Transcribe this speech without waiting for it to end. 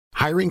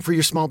Hiring for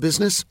your small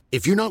business?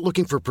 If you're not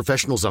looking for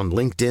professionals on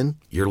LinkedIn,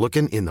 you're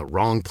looking in the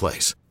wrong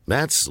place.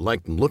 That's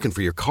like looking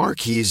for your car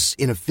keys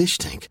in a fish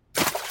tank.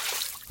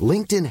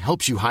 LinkedIn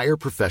helps you hire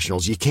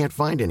professionals you can't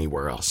find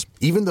anywhere else,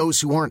 even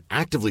those who aren't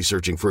actively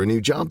searching for a new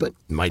job but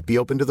might be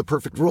open to the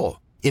perfect role.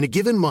 In a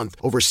given month,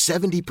 over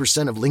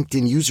 70% of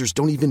LinkedIn users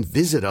don't even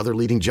visit other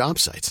leading job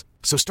sites.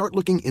 So start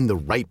looking in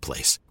the right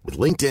place. With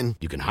LinkedIn,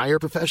 you can hire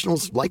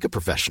professionals like a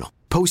professional.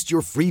 Post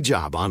your free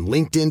job on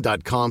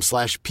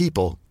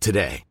linkedin.com/people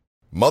today.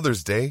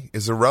 Mother's Day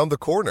is around the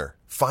corner.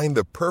 Find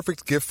the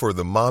perfect gift for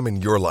the mom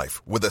in your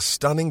life with a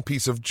stunning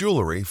piece of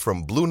jewelry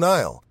from Blue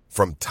Nile.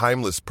 From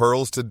timeless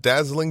pearls to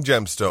dazzling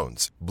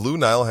gemstones, Blue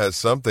Nile has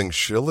something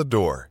she'll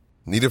adore.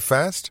 Need it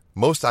fast?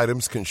 Most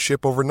items can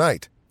ship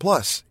overnight.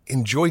 Plus,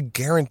 enjoy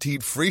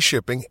guaranteed free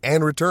shipping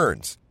and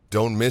returns.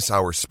 Don't miss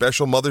our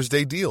special Mother's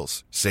Day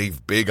deals. Save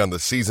big on the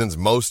season's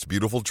most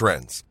beautiful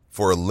trends.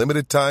 For a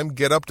limited time,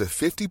 get up to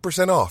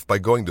 50% off by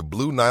going to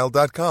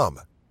BlueNile.com.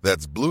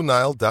 That's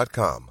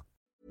BlueNile.com.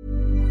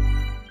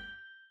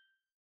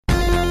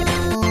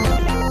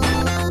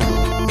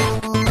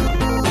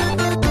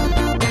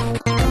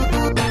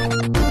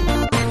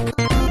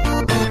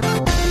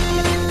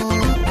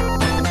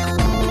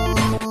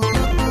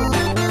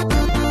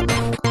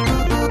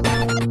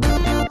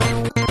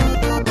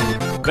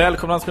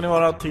 Välkomna ska ni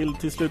vara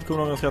till slut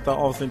kommer någon skratta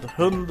avsnitt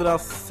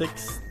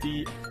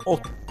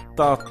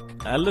 168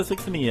 eller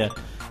 69.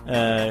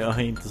 Jag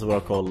har inte så bra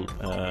koll.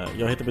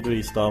 Jag heter Peter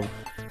Wistav.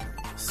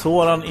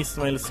 Soran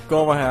Ismail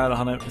ska vara här.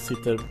 Han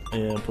sitter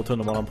på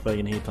tunnelbanan på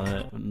vägen hit. Han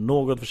är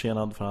något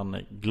försenad för han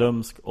är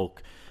glömsk och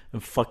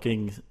en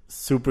fucking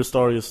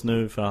superstar just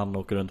nu för han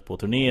åker runt på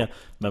turné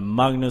med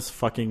Magnus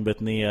fucking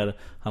Bettner.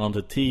 Han har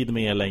inte tid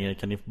med er längre,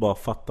 kan ni bara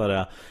fatta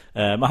det.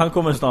 Men han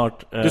kommer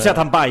snart. Du säger att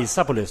han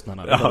bajsar på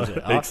lyssnarna. Ja,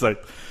 exakt.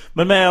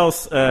 Men med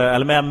oss,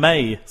 eller med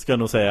mig ska jag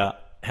nog säga,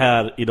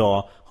 här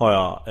idag har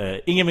jag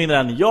ingen mindre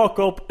än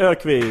Jakob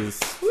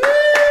Ökvist.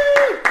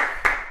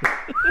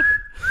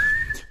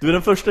 Du är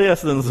den första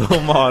gästen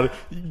som har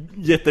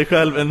gett dig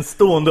själv en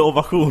stående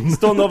ovation.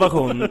 Stående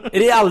ovation. Är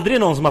det aldrig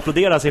någon som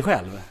applåderar sig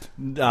själv?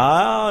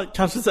 Ja,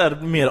 kanske så här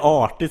mer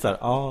artigt så här.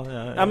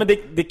 Ja, men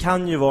det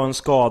kan ju vara en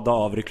skada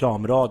av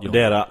reklamradio.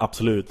 Det är det,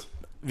 absolut.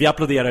 Vi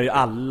applåderar ju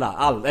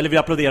eller vi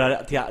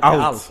applåderar till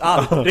allt.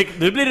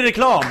 Nu blir det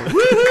reklam.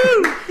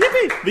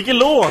 Vilken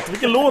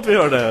låt vi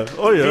hörde.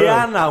 Oj.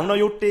 Rihanna, hon har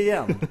gjort det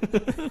igen.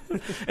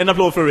 En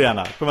applåd för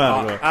Rihanna. Kom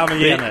här. Ja, men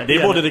det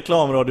är både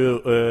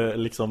reklamradio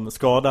liksom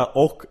skada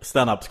och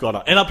stand-up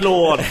skada. En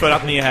applåd för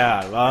att ni är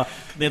här, va?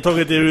 Ni har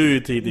tagit er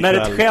ut tid ikväll.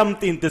 När ett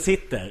skämt inte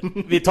sitter.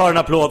 Vi tar en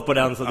applåd på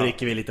den så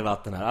dricker vi lite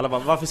vatten här. Alla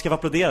bara, varför ska vi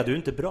applådera? Du är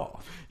inte bra.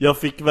 Jag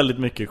fick väldigt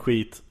mycket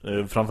skit,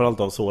 framförallt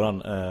av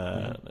Soran,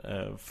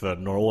 för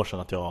några år sedan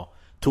att jag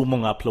tog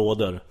många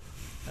applåder.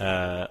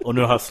 Och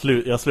nu har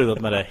jag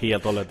slutat med det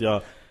helt och hållet.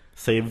 Jag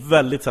säger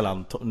väldigt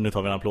sällan nu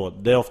tar vi en applåd.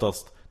 Det är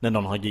oftast när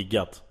någon har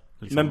giggat.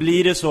 Liksom. Men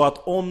blir det så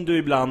att om du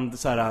ibland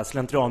så här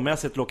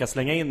slentrianmässigt råkar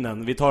slänga in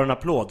en, vi tar en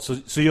applåd,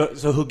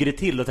 så hugger det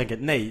till och tänker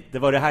nej, det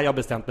var det här jag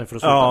bestämt mig för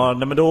att sluta. Ja,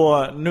 nej, men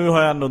då, nu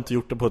har jag ändå inte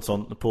gjort det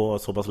på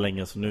så pass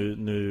länge, så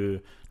nu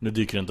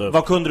dyker det inte upp.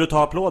 Vad kunde du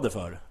ta applåder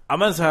för? Ja,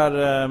 men så här,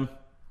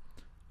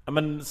 ja,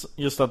 men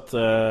just att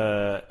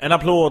en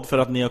applåd för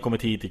att ni har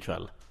kommit hit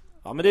ikväll.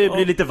 Ja, men det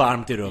blir lite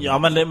varmt i rummet. Ja,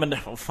 men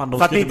fan,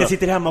 för att ni inte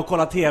sitter hemma och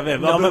kollar tv.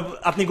 Ja, men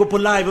att ni går på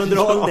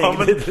live-underhållning. Ja,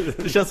 men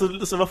det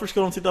känns så varför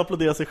ska de sitta och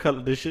applådera sig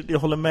själv? Jag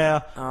håller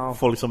med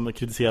folk som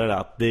kritiserar det,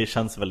 att det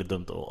känns väldigt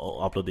dumt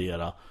att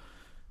applådera.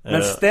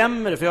 Men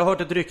stämmer det? För jag har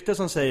hört ett rykte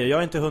som säger, jag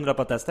är inte 100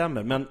 på att det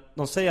stämmer, men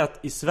de säger att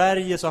i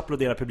Sverige så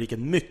applåderar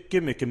publiken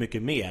mycket, mycket,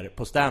 mycket mer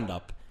på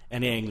stand-up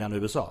än i England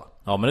och USA.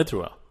 Ja, men det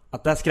tror jag.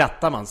 Att där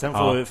skrattar man, sen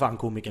får ju fan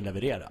komikern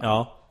leverera.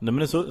 Ja, nej,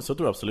 men så tror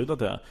jag absolut att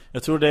det är.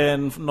 Jag tror det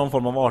är någon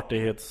form av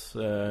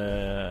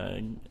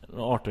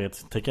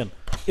artighetstecken.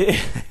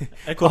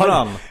 Kommer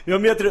han? Ja,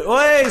 men jag tror...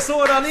 Oj,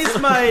 Soran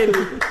Ismail!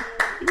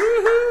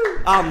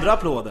 Andra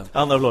applåden.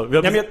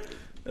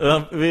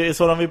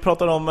 Vi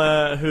pratar om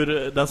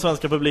hur den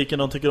svenska publiken,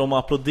 de tycker om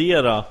att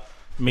applådera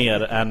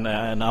mer än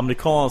en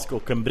amerikansk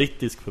och en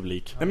brittisk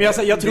publik. Nej,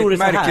 men jag tror det är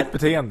så här. Märkligt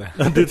beteende.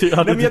 Nej,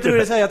 men jag tror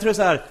det är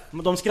så här.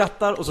 De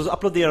skrattar och så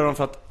applåderar de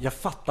för att jag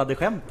fattade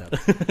skämtet.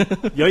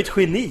 Jag är ett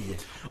geni.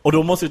 Och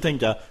då måste du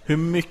tänka hur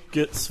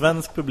mycket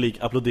svensk publik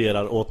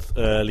applåderar åt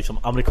liksom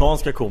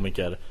amerikanska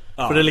komiker.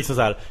 Ja. För det är liksom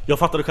så här, jag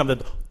fattade skämtet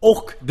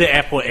och det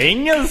är på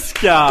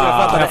engelska.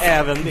 Jag fattade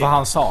även det. Vad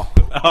han sa.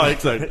 Ja,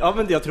 exakt. Ja,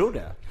 men jag tror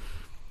det.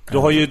 Du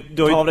har ju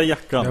ta av dig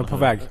jackan. Jag är på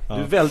väg. Du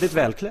är väldigt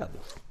välklädd.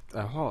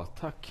 Jaha,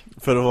 tack.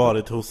 För att ha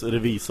varit hos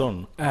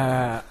revisorn.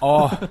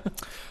 Ja.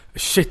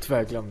 Shit vad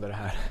jag glömde det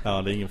här.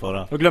 Ja, det är ingen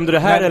fara. Och glömde du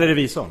det här eller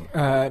revisorn?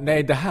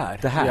 Nej, det här.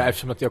 Ja,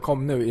 eftersom att jag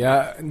kom nu.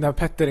 När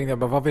Petter ringde, jag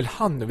bara, vad vill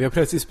han nu? Vi har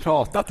precis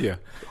pratat ju.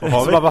 Så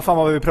bara, vad fan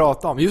var vi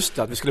pratade om? Just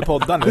det, att vi skulle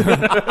podda nu.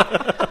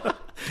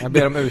 Jag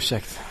ber om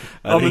ursäkt.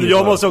 Ja, men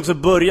jag måste också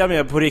börja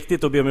med på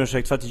riktigt och be om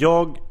ursäkt för att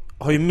jag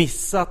har ju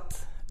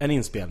missat en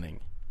inspelning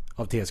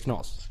av TS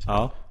Knas.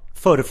 Ja.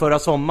 förra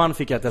sommaren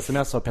fick jag ett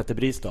sms av Petter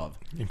Bristav.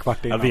 En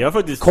kvart innan. Ja, vi har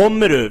faktiskt...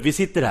 Kommer du? Vi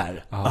sitter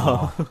här.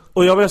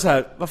 Och jag blev så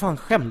här, vad fan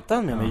skämtar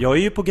han med mig? Jag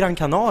är ju på Gran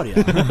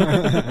Canaria.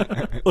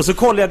 Och så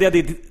kollade jag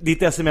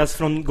ditt sms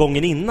från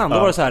gången innan. Då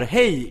var det så här,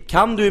 hej,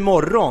 kan du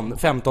imorgon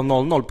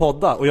 15.00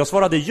 podda? Och jag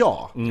svarade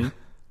ja.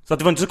 Så att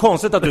det var inte så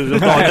konstigt att du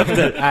dagen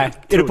efter,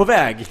 är du på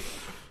väg?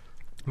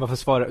 Varför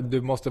svarar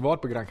du? Måste vara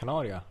på Gran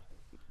Canaria.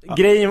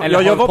 Grejen,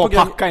 Eller jag var på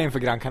packa inför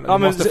Gran Canaria. Ja,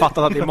 Du måste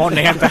fatta att imorgon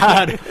är inte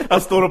här.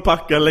 Jag står och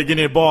packar, lägger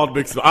ner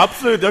badbyxor.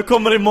 Absolut, jag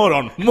kommer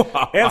imorgon.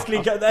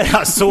 Älskling,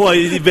 så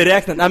i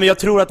beräknat. Nej, men jag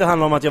tror att det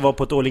handlar om att jag var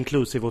på ett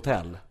all-inclusive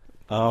hotell.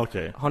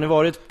 Okej. Har ni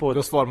varit på...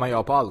 Då svarar man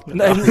ja på allt.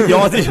 Nej,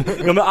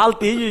 men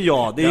allt är ju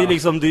ja. Det är ju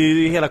liksom, det är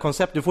ju hela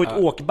konceptet. Du får ett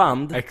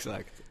åkband.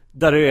 Exakt.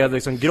 Där det är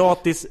liksom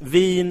gratis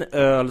vin,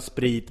 öl,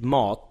 sprit,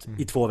 mat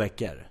i 2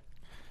 veckor.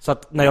 Så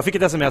att när jag fick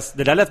ett sms,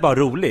 det där lät bara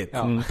roligt.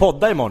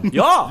 Podda imorgon.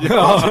 Ja,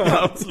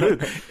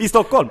 absolut. I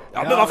Stockholm.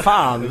 Ja, men vad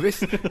fan.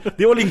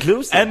 Det är all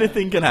inclusive.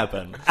 Anything can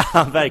happen.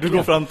 Verkligen. Du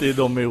går fram till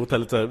dem i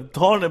hotellet så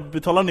här,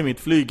 betalar ni mitt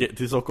flyg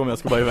till Stockholm? Jag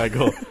ska bara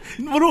iväg och...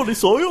 Vadå, ni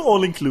sa ju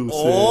all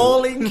inclusive.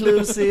 All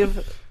inclusive.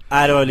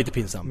 Nej, det var lite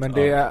pinsamt. Men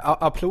det,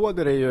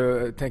 applåder är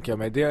ju, tänker jag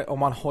mig, det, om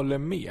man håller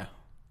med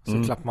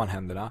så klappar man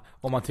händerna.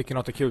 Om man tycker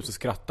något är kul så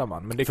skrattar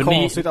man. Men det är För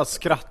konstigt att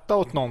skratta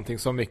åt någonting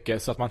så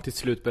mycket så att man till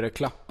slut börjar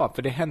klappa.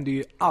 För det händer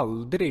ju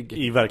aldrig.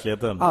 I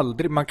verkligheten.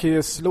 Aldrig. Man kan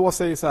ju slå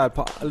sig så här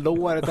på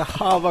låret. Det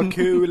var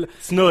kul.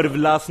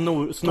 Snörvla,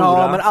 snora.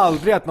 Ja, men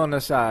aldrig att någon är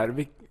så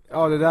här.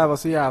 Ja, det där var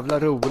så jävla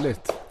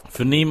roligt.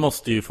 För ni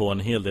måste ju få en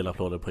hel del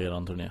applåder på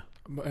er turné.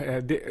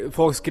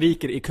 Folk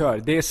skriker i kör.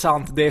 Det är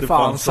sant, det är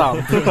fan sant.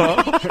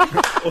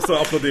 Och så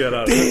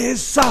applåderar. Det är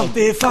sant,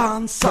 det är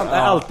fan sant. Ja.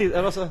 Alltid.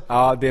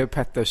 Ja, det är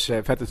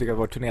Petter tycker att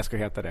vår turné ska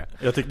heta det.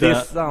 Jag tyckte Det är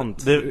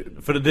sant.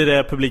 För det är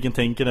det publiken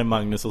tänker när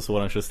Magnus och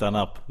Soran kör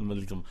stand-up.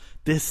 Liksom,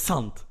 det är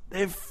sant.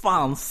 Det är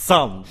fan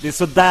sant. Det är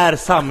så där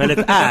samhället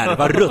är.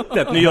 Vad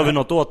ruttet. Nu gör vi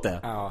något åt det.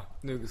 Ja,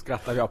 nu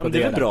skrattar vi och Det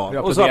applåderar. är bra. Vi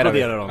Och så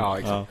applåderar de. Ja,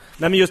 exakt.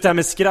 Nej, men just det här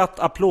med skratt,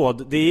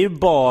 applåd, det är ju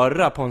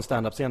bara på en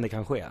stand-up-scen det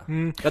kan ske.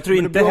 Jag tror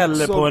Men det inte blir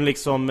heller också- på en,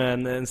 liksom,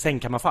 en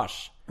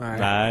sängkammarfars.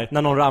 Nej.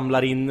 När någon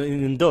ramlar in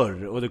i en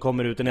dörr och det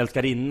kommer ut en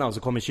älskarinna och så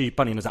kommer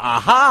kypan in och säger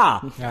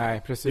aha!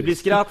 Nej, precis. Det blir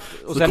skratt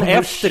och Så sen kommer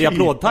efter i kypan.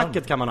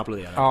 applådtacket kan man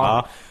applådera.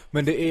 Ja.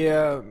 Men det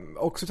är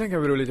också, tänker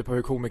jag, beror lite på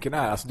hur komikern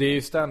är. Alltså det är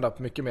ju stand-up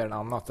mycket mer än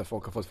annat där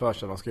folk har fått för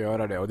sig att man ska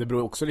göra det. Och det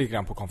beror också lite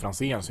grann på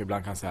konferensen. Så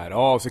ibland kan säga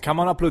ja, så kan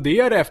man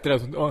applådera efter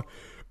det.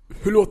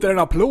 Hur låter en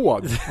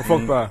applåd? Och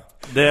folk bara...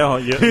 Det har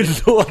ju...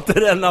 Hur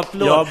låter en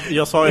applåd?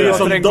 Jag sa ju det är det.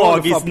 som en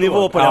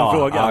dagisnivå på den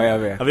frågan. Ja, jag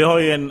vet. Ja, vi har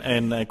ju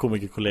en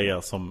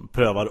komikerkollega som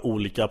prövar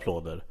olika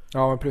applåder.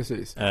 Ja, men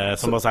precis.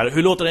 Som bara så här,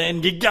 hur låter det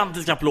en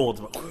gigantisk applåd?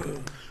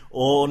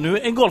 Och nu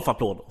en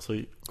golfapplåd.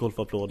 Så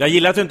golfapplåd. Jag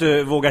gillar att du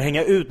inte vågar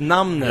hänga ut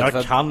namnet. Jag för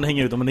att... kan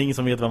hänga ut dem, men det är ingen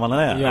som vet vem man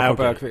är. Jakob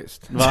okej.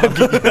 Öqvist. Va?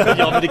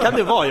 Ja, men det kan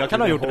det vara. Jag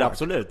kan ha gjort det,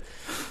 absolut.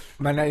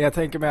 Men jag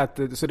tänker mig att,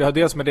 så det har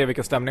dels med det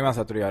vilka stämning man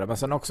sätter att göra, men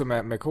sen också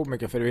med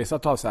komiker, för vissa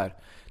tar så här,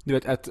 du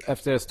vet,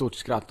 efter ett stort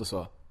skratt och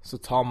så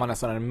tar man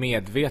nästan en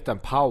medveten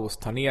paus,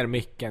 tar ner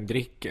micken,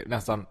 dricker,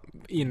 nästan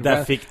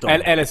Där fick de.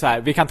 Eller så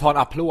här, vi kan ta en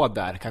applåd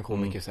där, kan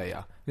komiker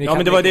säga. Ja,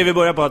 men det var det vi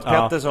började på, att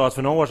Petter sa att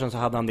för några år sedan så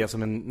hade han det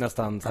som en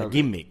nästan så här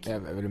gimmick. Jag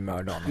vill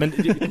mörda honom. Men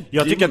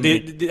jag tycker att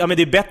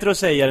det är bättre att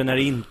säga det när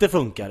det inte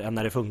funkar än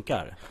när det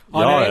funkar.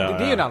 Ja,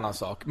 det är en annan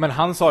sak. Men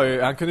han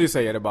kunde ju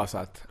säga det bara så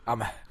att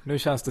men nu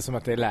känns det som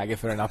att det är läge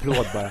för en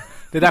applåd bara.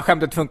 Det där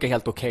skämtet funkar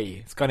helt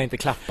okej. Ska ni inte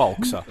klappa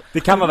också? Det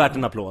kan vara värt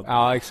en applåd.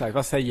 Ja, exakt.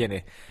 Vad säger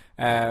ni?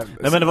 Nej,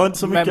 men det var inte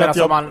så mycket men att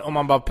alltså, jag... om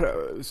man bara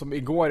som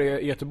igår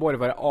i Göteborg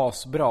var det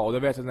asbra, och då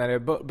vet jag när det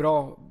är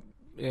bra,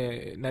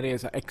 när det är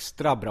så här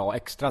extra bra,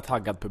 extra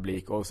taggad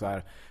publik och så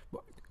här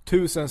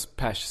 1000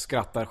 pers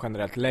skrattar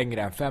generellt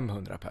längre än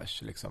 500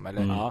 pers liksom,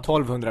 eller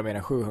 1200 mer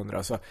än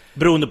 700, så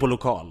Beroende på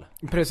lokal.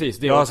 precis,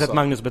 det Jag har också. sett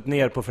Magnus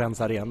ner på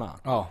Friends Arena.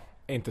 Ja,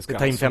 inte Det skratt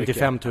tar in så mycket.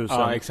 55 000.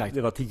 Ja, exakt.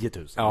 Det var 10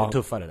 000. Ja, det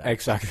är tuffare där.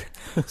 Exakt.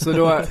 Så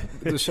då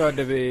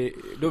körde vi,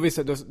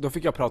 då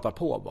fick jag prata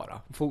på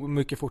bara.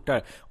 Mycket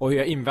fortare. Och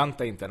jag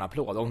inväntar inte en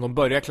applåd. Om de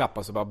börjar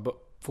klappa så bara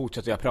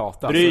fortsätter jag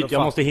prata. Bryt, Så då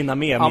jag måste hinna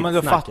med ja, mitt men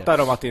då snack. fattar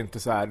de att det inte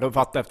så här. De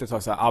fattar efter ett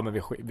tag så här,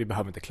 men vi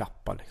behöver inte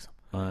klappa liksom.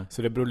 Nej.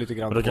 Så det beror lite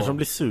grann Men då på. kanske de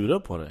blir sura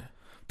på dig.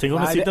 Tänk om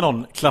Nej, det sitter det-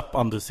 någon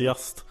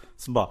klappentusiast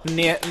som bara...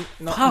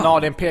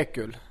 Nalin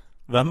Pekul.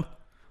 Vem?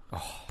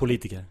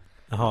 Politiker.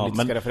 Jaha,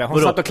 Hon vadå?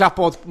 satt och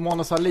klappade åt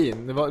Mona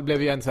Sahlin. Det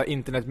blev ju en så här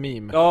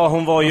internet-meme. Ja,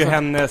 hon var ju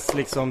hennes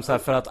liksom så här,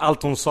 för att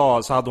allt hon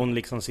sa så hade hon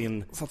liksom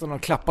sin Satt hon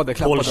och klappade.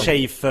 Paul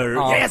Schaefer.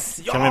 Ja.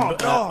 Yes, ja, Kan vi,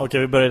 bra! okej,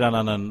 vi börjar i den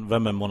änden.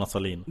 Vem är Mona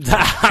Sahlin?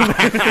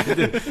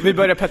 Vi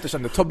börjar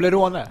Pettersson.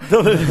 Toblerone.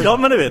 Ja,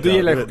 men det vet Du jag.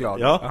 gillar Det vet choklad.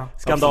 jag. Ja. Ja.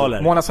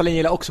 Skandaler. Mona Sahlin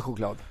gillar också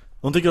choklad.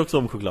 Hon tycker också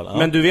om choklad. Ja.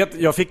 Men du vet,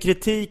 jag fick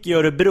kritik i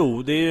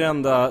Örebro. Det är ju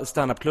enda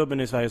standupklubben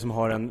i Sverige som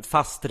har en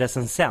fast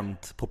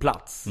recensent på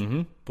plats.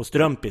 På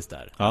Strömpis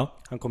där. Ja.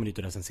 Han kommer dit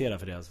och recensera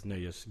för deras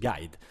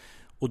nöjesguide.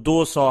 Och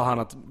då sa han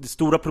att det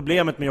stora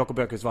problemet med Jakob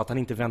Öqvist var att han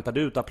inte väntade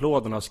ut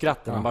applåderna och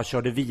skratten. Han bara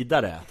körde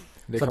vidare.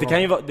 Så att det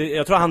kan ju vara,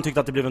 jag tror han tyckte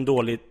att det blev en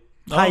dålig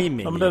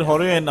timing. Ja, men där har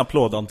du ju en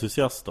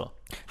applådentusiast då.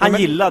 Han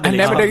gillade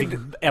liksom nej, att fick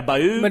ebba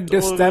ut men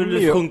det stämmer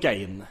och ju. sjunka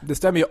in. Det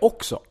stämmer ju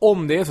också.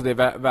 Om det är så det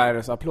är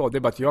världens applåd. Det är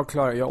bara att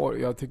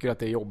jag tycker att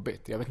det är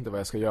jobbigt. Jag vet inte vad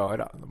jag ska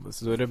göra.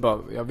 Så det är bara,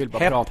 jag vill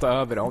bara prata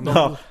över det. Om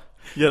de,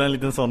 Gör en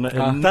liten sån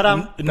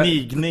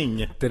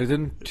nigning.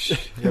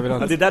 Jag vill ha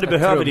Det är där du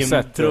behöver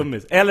din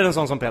trummis. Eller en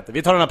sån som Petter.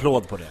 Vi tar en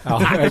applåd på det.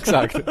 Ja,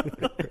 exakt.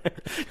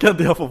 Kan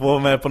inte jag få vara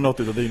med på något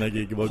av dina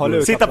gig?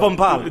 Sitta på en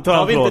pall.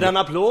 Har vi inte en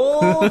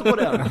applåd på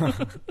den?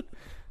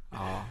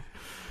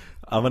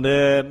 Ja, men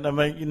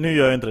nu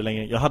gör jag inte det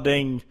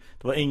längre.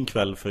 Det var en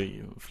kväll för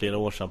flera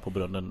år sedan på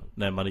Brunnen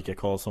när Marika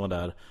Karlsson var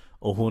där.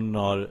 Och hon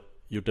har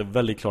gjort det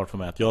väldigt klart för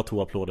mig att jag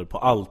tog applåder på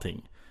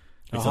allting.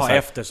 Jaha,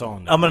 efter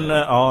sån.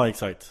 Ja,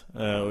 exakt.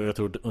 Och jag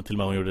tror till och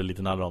med hon gjorde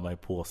lite narr av mig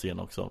på scen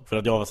också. För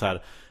att jag var så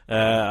här.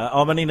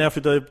 Men innan jag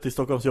flyttade upp till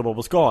Stockholm så jobbade jag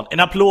på Scan. En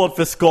applåd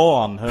för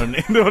Scan,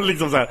 hörni. Det var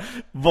liksom så här.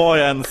 Vad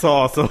jag än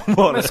sa så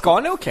var det. Men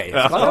Scan är okej.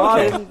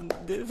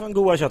 Det är en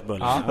goda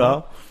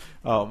köttbullar.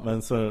 Ja,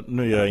 men så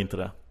nu gör jag inte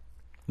det.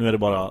 Nu är det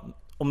bara,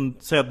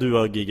 säg att du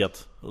har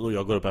giggat och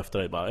jag går upp efter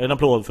dig bara, en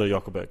applåd för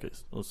Jakob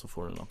Öqvist. Och så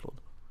får du en applåd.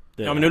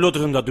 Men nu låter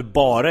det som att du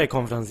bara är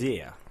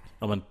konferencier.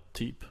 Ja, men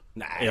typ.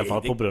 Nej, i alla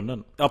fall på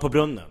Brunnen. Ja, på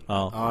Brunnen.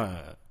 Ja.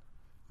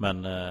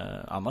 Men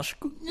annars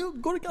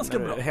går det ganska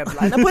bra.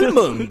 Headliner på El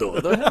Mundo.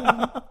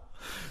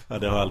 Ja,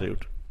 det har jag aldrig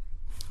gjort.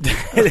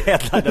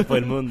 Headliner på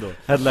El Mundo.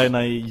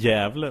 Headliner i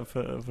Gävle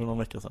för någon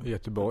vecka sedan. I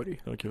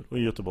Göteborg. Det var kul. Och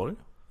i Göteborg.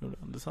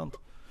 Det är sant.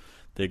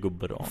 Det går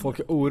bra. Folk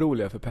är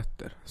oroliga för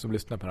Petter som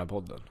lyssnar på den här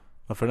podden.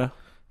 Varför det?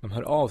 De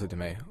hör av sig till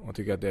mig och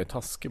tycker att det är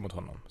taskigt mot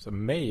honom. Så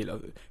mail,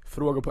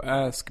 fråga på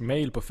Ask,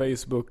 mail på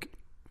Facebook.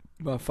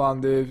 Vad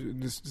fan, du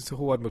är så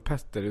hård mot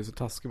Petter, du är så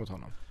taskig mot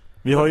honom.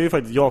 Vi har ju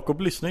faktiskt,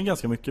 Jakob lyssnar ju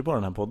ganska mycket på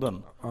den här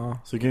podden.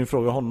 Så vi kan ju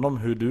fråga honom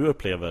hur du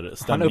upplever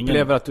stämningen. Han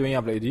upplever att du är en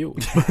jävla idiot.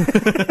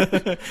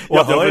 Och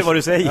jag hör ju vad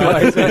du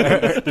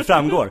säger. Det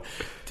framgår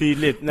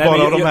tydligt.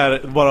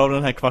 Nej, bara av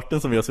den här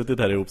kvarten som vi har suttit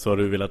här ihop så har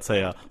du velat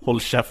säga håll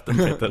käften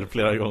Petter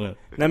flera gånger.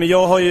 Nej, men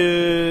jag har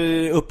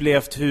ju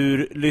upplevt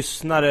hur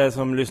lyssnare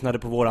som lyssnade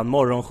på våran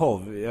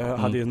morgonshow. Jag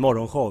hade ju en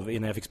morgonshow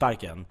innan jag fick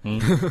sparken.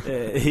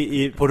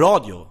 På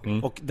radio.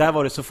 Och där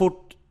var det så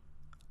fort.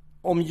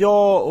 Om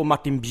jag och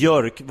Martin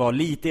Björk var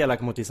lite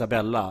elaka mot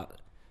Isabella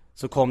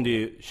så kom det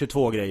ju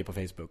 22 grejer på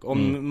Facebook.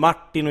 Om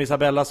Martin och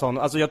Isabella sa,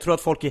 alltså jag tror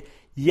att folk är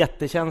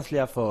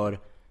jättekänsliga för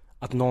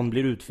att någon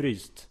blir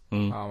utfryst.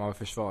 Ja, man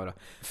försvara.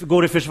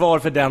 Går i försvar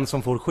för den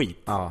som får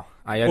skit. Ja.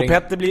 Och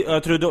Petter blir,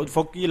 jag tror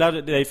folk gillar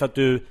dig för att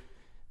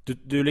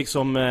du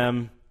liksom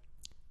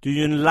du är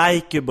ju en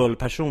likeable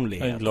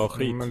personlighet. En glad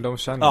skit. Men de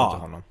känner inte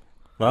honom.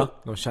 Va?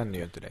 De känner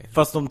ju inte dig.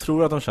 Fast de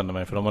tror att de känner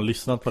mig för de har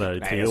lyssnat på det här i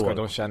 3 år.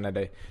 De känner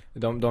dig.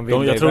 De vill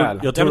dig väl.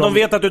 De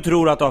vet att du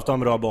tror att du har haft en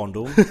bra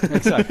barndom.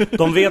 Exakt.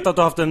 De vet att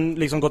du har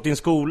haft gått i en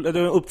skola, en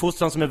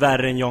uppfostran som är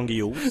värre än Jan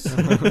Guillous.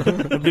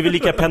 Du blir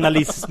lika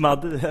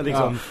penalismad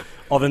liksom,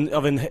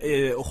 av en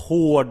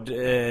hård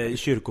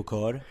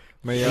kyrkokör.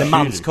 Eller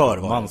manskör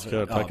var det.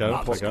 Manskör,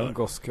 tackar.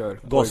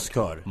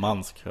 Gosskör.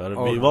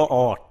 Manskör. Vi var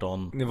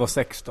 18. Ni var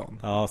 16.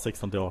 Ja,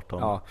 16 till 18.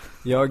 Ja.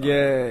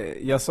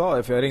 Jag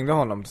sa, för jag ringde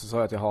honom, så sa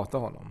jag att jag hatar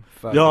honom.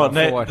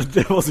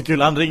 Det var så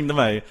kul. Han ringde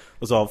mig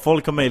och sa,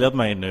 folk har mejlat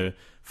mig nu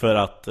för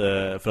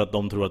att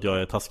de tror att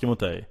jag är taskig mot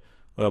dig.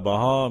 Och jag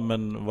bara,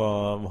 men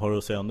vad har du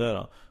att säga om det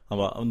då? Han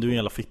bara, du är en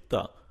jävla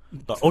fitta.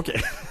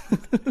 Okej.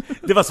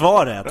 Det var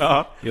svaret.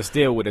 Ja. Just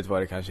det ordet var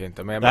det kanske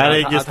inte. Men jag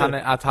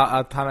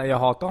menar jag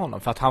hatar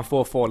honom för att han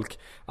får folk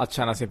att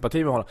känna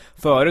sympati med honom.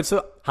 Förut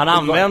så han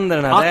använde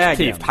den här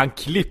aktivt, vägen. han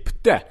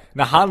klippte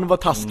när han var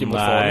taskig mot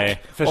folk.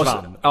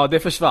 Försvann. Ja, det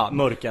försvann.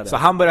 Mörkade. Så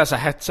han började så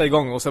hetsa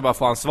igång och så bara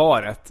får han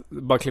svaret.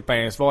 Bara klippa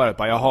in svaret.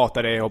 Bara, jag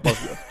hatar dig,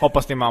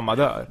 hoppas din mamma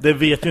dör. Det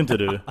vet ju inte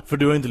du. För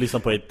du har inte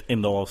lyssnat på ett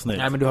enda avsnitt.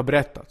 Nej, men du har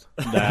berättat.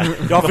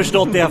 Jag har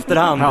förstått det i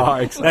efterhand.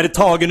 Ja, exakt. När det är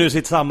tagen ur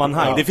sitt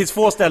sammanhang. Ja. Det finns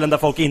få ställen där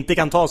folk inte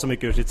kan ta så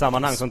mycket ur sitt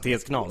sammanhang som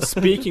TS Knas.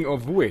 Speaking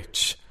of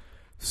which,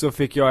 så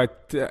fick jag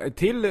ett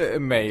till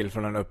mail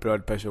från en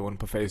upprörd person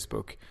på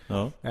Facebook.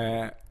 Ja.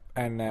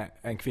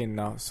 En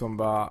kvinna som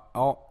bara,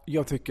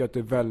 jag tycker att det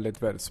är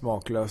väldigt, väldigt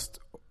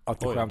smaklöst att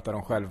du skämtar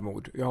om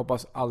självmord. Jag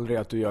hoppas aldrig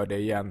att du gör det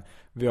igen.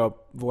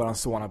 Våran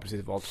son har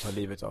precis valt att ta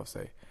livet av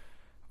sig.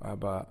 Och jag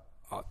bara,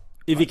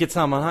 i vilket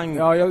sammanhang?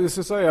 Ja,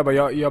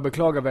 jag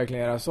beklagar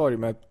verkligen era sorg,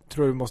 men jag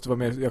tror det måste vara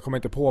mer. Jag kommer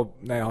inte på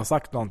när jag har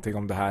sagt någonting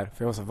om det här.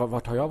 För jag var så,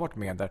 vart har jag varit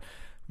med där?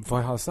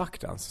 Vad har jag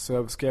sagt ens? Så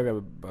jag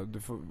skrev, du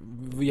får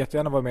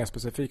jättegärna vara mer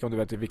specifik om du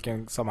vet i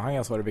vilken sammanhang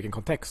jag sa det, i vilken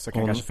kontext. Så jag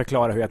kan kanske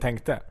förklara hur jag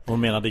tänkte.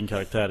 Hon menar din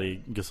karaktär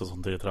i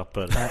Gustafsson 3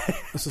 trappor.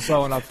 Så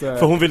sa hon att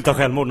för hon vill ta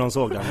självmord när hon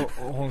såg den.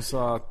 Hon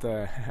sa att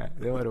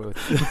det var roligt.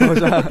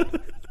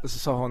 Så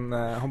sa hon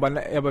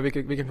bara, jag bara,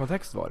 vilken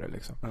kontext var det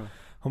liksom?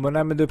 Hon bara,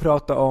 nej men du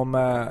pratade om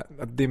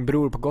att din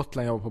bror på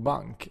Gotland jobbar på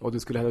bank och du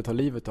skulle hellre ta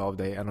livet av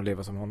dig än att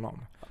leva som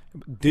honom.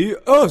 Det är ju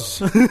Özz!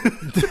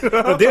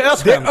 Det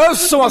är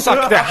Özz som har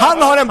sagt det.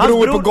 Han har en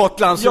bror på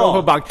Gotland som jobbar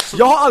på bank.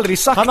 Jag har aldrig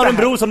sagt det. Han har en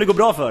bror som det går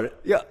bra för.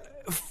 Ja,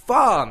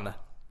 fan!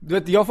 Du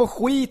vet, jag får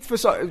skit för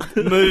så.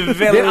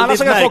 Det är alla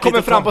som folk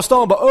kommer fram på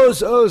stan och bara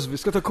ös, vi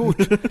ska ta kort.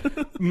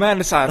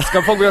 Men så här,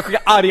 ska folk bli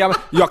arga?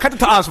 Jag kan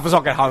inte ta ansvar för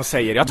saker han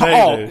säger.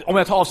 Om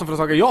jag tar ansvar för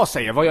saker jag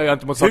säger, vad gör jag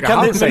inte mot saker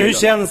han säger? Men hur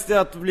känns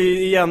det att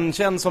bli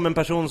igenkänd som en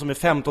person som är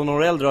 15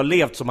 år äldre och har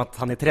levt som att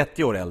han är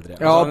 30 år äldre?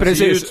 Ja, alltså,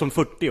 precis. Han ser ut som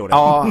 40 år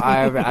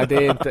äldre. Ja, det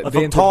är inte...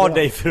 Man tar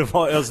dig för att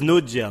vara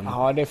Özz-Nudgen.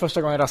 Ja, det är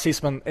första gången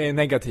rasismen är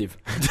negativ.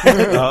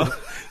 Ja,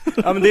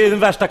 men det är den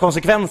värsta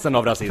konsekvensen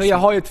av rasism. För jag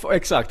har ju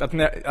exakt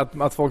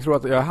att folk tror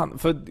att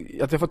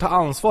att jag får ta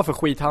ansvar för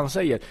skit han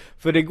säger.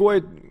 För det går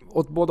ju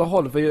åt båda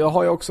håll. För jag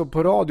har ju också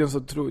på radion så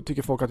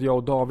tycker folk att jag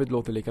och David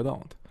låter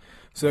likadant.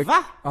 Så jag,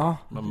 va? Ja.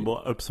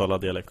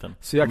 Uppsala-dialekten.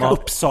 Så jag kan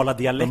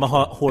Uppsala-dialekten. Man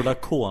har hårda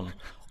kon.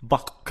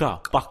 Backa.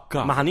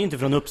 Men han är ju inte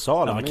från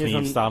Uppsala. Han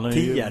är från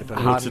Tierp.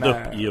 Han har vuxit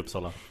upp i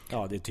Uppsala.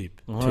 Ja, det är typ.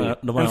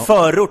 En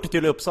förort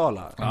till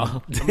Uppsala. Ja.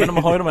 Men de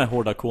har ju de här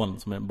hårda kon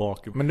som är bak.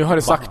 Men nu har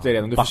du sagt det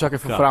redan. Du försöker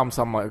få fram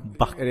samma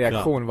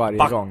reaktion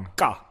varje gång.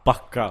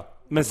 Backa.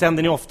 Men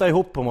sänder ni ofta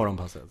ihop på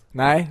morgonpasset?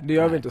 Nej, det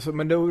gör vi inte.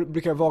 Men då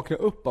brukar jag vakna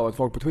upp av att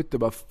folk på Twitter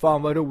bara,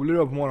 fan vad rolig du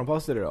var på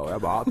morgonpasset idag. Och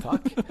jag bara,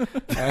 tack.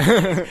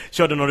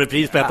 Körde någon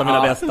repris på ett av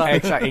mina bästa.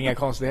 Exakt, inga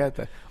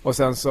konstigheter. Och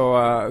sen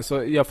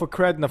så jag får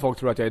cred när folk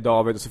tror att jag är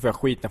David, och så får jag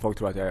skit när folk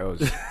tror att jag är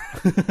Özz.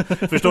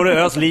 Förstår du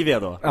Özz Livia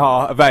då?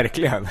 Ja,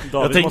 verkligen.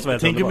 Jag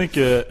tänker hur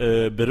mycket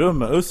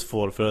beröm Özz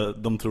får för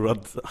att de tror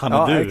att han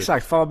är du. Ja,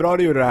 exakt. Fan vad bra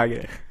du gjorde det här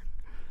grejen.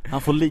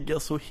 Han får ligga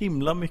så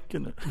himla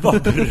mycket nu.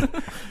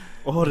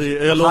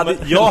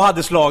 Jag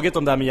hade slagit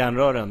dem där med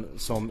järnrören,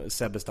 som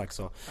Sebbe Stack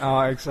sa.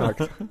 Ja,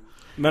 exakt.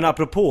 Men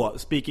apropå,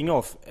 speaking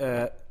of,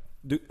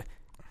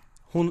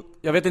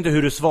 jag vet inte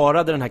hur du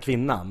svarade den här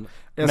kvinnan,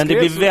 men det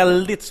blir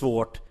väldigt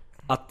svårt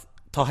att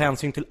ta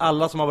hänsyn till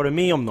alla som har varit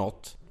med om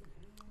något,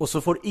 och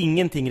så får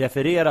ingenting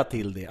referera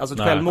till det. Alltså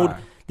ett självmord,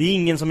 det är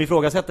ingen som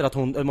ifrågasätter att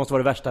det måste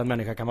vara det värsta en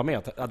människa kan vara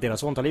med, att deras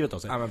son tar livet av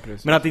sig. Ja,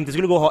 men att det inte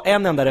skulle gå att ha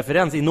en enda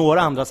referens i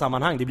några andra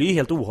sammanhang, det blir ju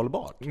helt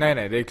ohållbart.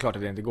 Nej, det är klart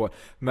att det inte går.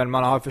 Men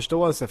man har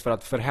förståelse för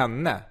att för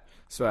henne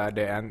så är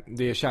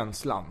det är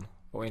känslan.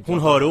 Och inte hon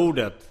hör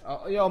ordet.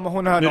 Ja, men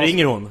hon hör... Nu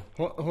ringer hon.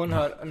 Hon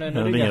hör... Nu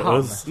ringer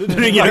han. Nu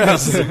ringer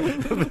Özz.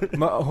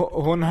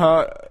 Hon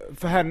hör...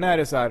 För henne är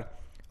det så här...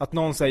 Att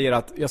någon säger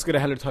att jag skulle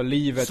hellre ta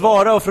livet.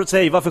 Svara och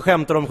säg varför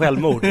skämtar de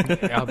självmord.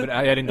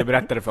 Jag inte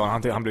berättade för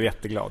honom. Han blev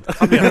jätteglad.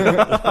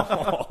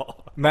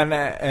 Men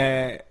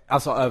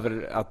alltså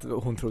över att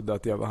hon trodde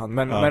att jag var han.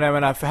 Men jag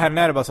menar, för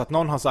henne är det bara så att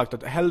någon har sagt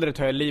att hellre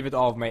tar jag livet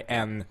av mig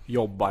än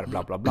jobbar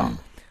bla bla bla.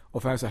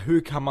 Och för henne så här,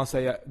 hur kan man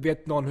säga,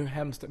 vet någon hur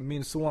hemskt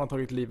min son har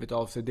tagit livet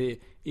av sig? Det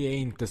är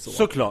inte så.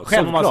 Såklart,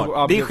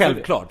 självklart. Det är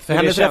självklart. För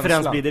hennes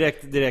referens blir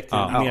direkt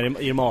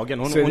ner i magen.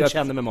 Hon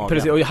känner med magen.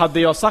 Precis, och hade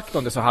jag sagt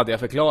om det så hade jag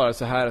förklarat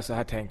så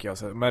här tänker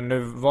jag. Men nu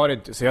var det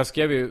inte. Så jag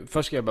skrev ju,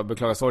 först skrev jag bara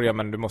beklaga sorgen,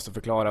 men du måste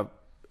förklara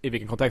i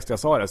vilken kontext jag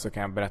sa det, så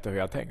kan jag berätta hur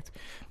jag har tänkt.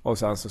 Och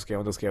sen så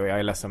skrev jag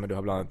är ledsen men du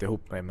har blandat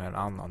ihop mig med en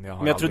annan.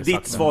 Men jag tror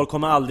ditt svar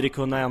kommer aldrig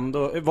kunna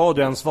ändå, vad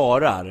du än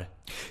svarar.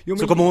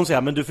 Så kommer hon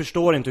säga, men du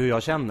förstår inte hur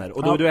jag känner.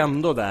 Och då är du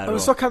ändå där. Men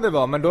så kan det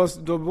vara, men då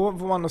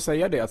får man nog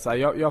säga det. Att så här,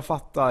 jag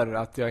fattar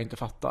att jag inte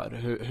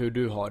fattar hur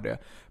du har det.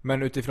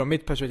 Men utifrån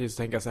mitt perspektiv så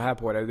tänker jag så här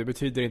på det. Det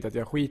betyder inte att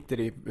jag skiter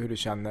i hur du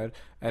känner.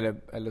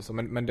 Eller så,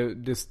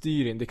 men det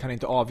styr inte, det kan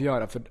inte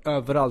avgöra. För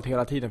överallt,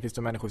 hela tiden finns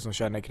det människor som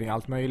känner kring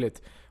allt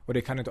möjligt. Och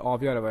det kan inte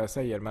avgöra vad jag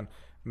säger.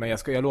 Men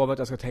jag lovar att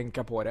jag ska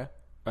tänka på det.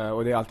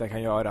 Och det är allt jag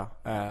kan göra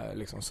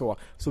liksom så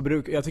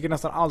jag tycker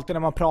nästan alltid när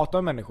man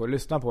pratar med människor,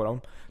 lyssnar på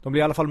dem, de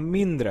blir i alla fall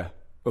mindre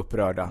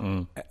upprörda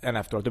än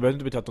efteråt. Det behöver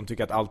inte betyda att de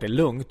tycker att allt är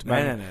lugnt,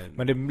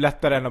 men det är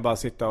lättare än att bara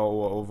sitta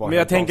och vara. Men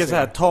jag tänker så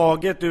här,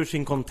 taget ur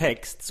sin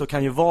kontext så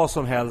kan ju vad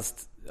som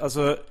helst,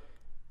 alltså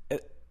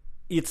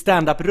i ett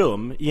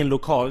stand-up-rum i en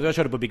lokal, jag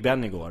körde på Big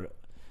Ben igår.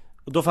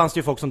 Och då fanns det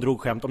ju folk som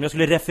drog skämt. Om jag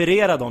skulle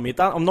referera dem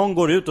om någon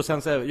går ut och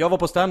sen säger, jag var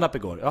på stand-up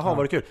igår. Jaha,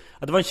 var det kul?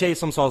 Att det var en tjej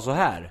som sa så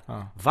här.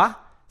 Va?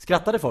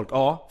 Skrattade folk?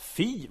 Ja,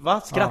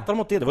 va? Skrattar de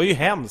åt det? Det var ju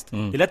hemskt.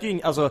 Det lät ju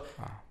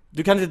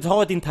du kan inte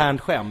ta ett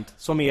internt skämt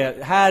som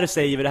är, här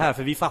säger vi det här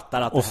för vi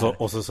fattar att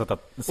och sätta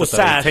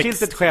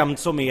särskilt ett skämt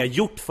som är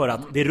gjort för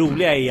att det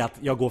roliga är att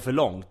jag går för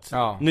långt.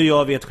 Nu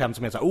gör vi ett skämt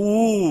som är så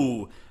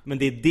här, men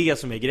det är det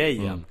som är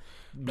grejen.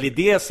 Blir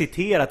det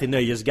citerat i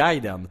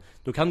Nöjesguiden,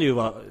 då kan du ju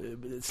vara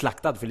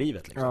slaktad för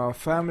livet liksom. Ja,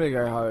 Family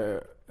Guy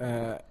har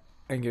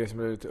en grej som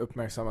är lite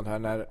uppmärksammat här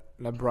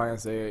när Brian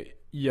säger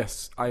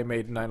yes, I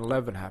made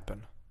 9/11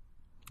 happen.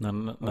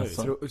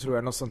 Tror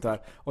jag något sånt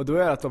där. Och då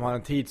är det att de har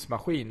en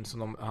tidsmaskin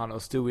som han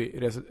och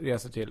Stewie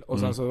reser till. Och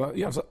sen så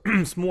gör så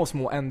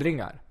små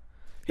ändringar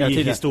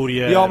i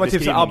historie. Ja, men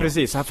typ så,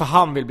 precis. För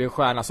han vill bli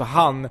stjärna, så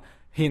han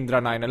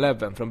hindrar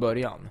 9/11 från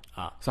början.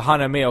 Så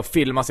han är med och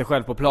filmar sig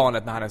själv på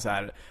planet när han är så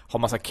här, har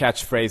massa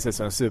catchphrases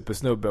och en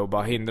supersnubbe och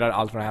bara hindrar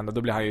allt från att hända.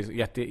 Då blir han ju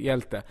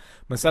jättehjälte.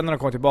 Men sen när de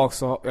kommer tillbaka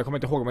så, jag kommer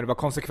inte ihåg, men det var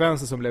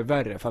konsekvenser som blev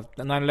värre. För att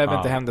när 9/11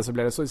 inte hände så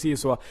blev det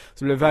så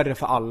blev det värre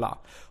för alla.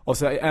 Och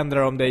så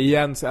ändrar de det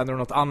igen, så ändrar de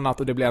något annat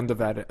och det blir ändå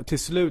värre. Till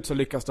slut så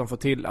lyckas de få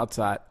till att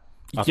så här,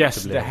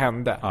 yes, det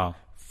hände.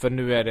 För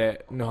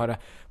nu har det...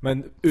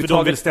 Men för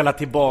de vill ställa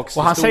tillbaks.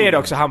 Och han säger det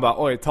också, han bara,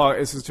 oj,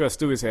 så tror jag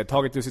Stewie säger,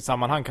 taget ur sitt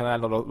sammanhang kan det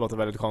ändå låta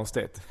väldigt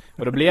konstigt.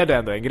 Och då blev det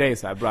ändå en grej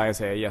så här. Brian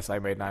säger, yes, I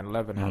made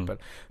 9/11 happen.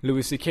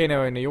 Louis CK när jag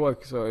var i New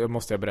York, så jag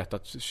måste ha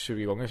berättat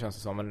 20 gånger känns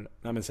det som.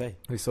 Men säg.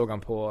 Vi såg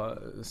han på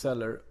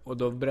Cellar, och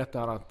då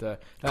berättade han att...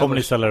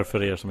 Comedy Cellar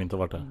för er som inte har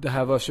varit där. Det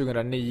här var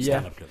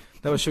 2009.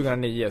 Det var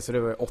 2009, så det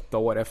var 8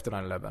 år efter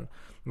 9/11.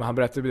 Men han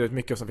berättade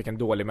mycket om vilken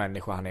dålig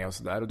människa han är och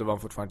sådär. Och då var han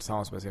fortfarande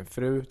tillsammans med sin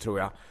fru, tror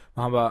jag.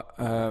 Men han bara,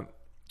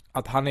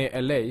 att han är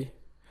i LA.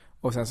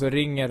 Och sen så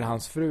ringer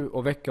hans fru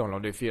och väcker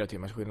honom. Det är 4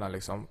 timmars skillnad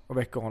liksom. Och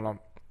väcker honom.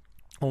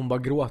 Hon bara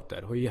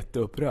gråter och är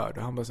jätteupprörd.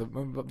 Och han bara så,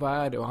 vad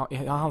är det? Och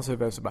hans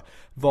huvud så bara,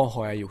 vad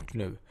har jag gjort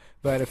nu?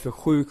 Vad är det för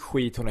sjuk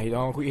skit hon har hittat?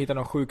 Har hon hittat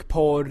någon sjuk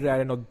porr? Är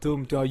det något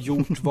dumt jag har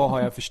gjort? Vad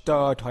har jag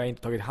förstört? Har jag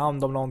inte tagit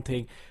hand om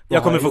någonting?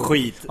 Jag kommer få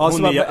skit.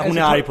 Hon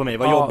är arg på mig.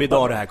 Vad jobbig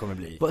dag det här kommer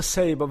bli.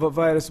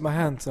 Vad är det som har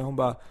hänt? Så hon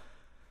bara,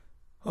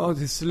 ja,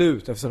 till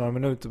slut efter några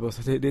minuter bara,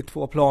 så det är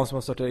 2 plan som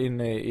har startat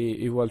in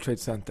i World Trade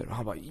Center. Och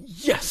han bara,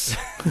 yes!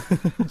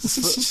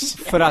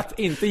 för att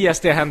inte yes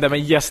det hände, men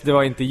yes det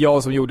var inte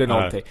jag som gjorde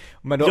någonting.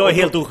 Men då, jag är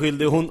helt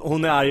oskyldig,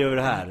 hon är arg över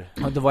det här.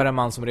 Och då var det en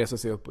man som reste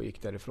sig upp och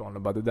gick därifrån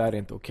och bara, det där är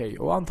inte okej.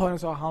 Och antagligen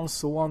så har hans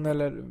son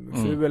eller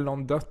fru eller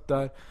någon dött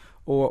där.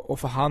 Och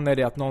för han är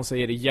det att någon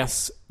säger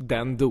yes,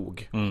 den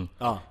dog.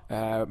 Ja.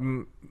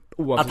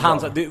 Att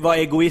han det var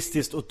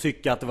egoistiskt och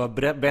tycka att det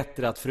var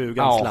bättre att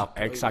frugan slapp.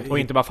 Exakt. Och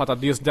inte bara fatta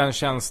att just den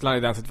känslan i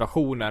den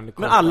situationen.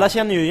 Men alla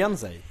känner ju igen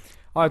sig.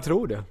 Ja, jag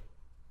tror det.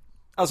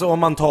 Alltså om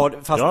man tar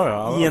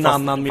fast i en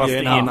annan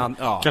miljö,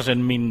 kanske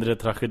en mindre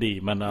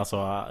tragedi, men alltså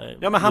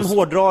ja, men han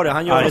hårdrar det,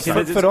 han gör det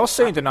till för oss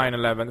är inte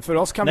 9/11. För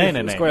oss kan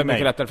vi skoja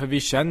mycket lättare, för vi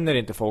känner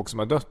inte folk som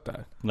har dött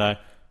där. Nej.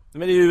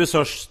 Men det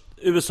är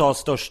USAs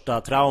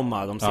största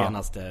trauma de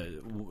senaste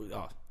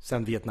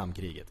sen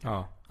Vietnamkriget.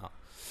 Ja.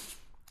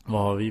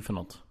 Vad har vi för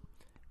något?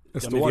 Ja,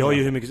 men vi har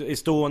ju hur mycket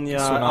Estonia,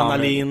 Tsunami, Anna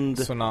Lind,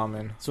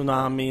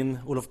 Tsunamin,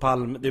 Olof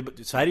Palme.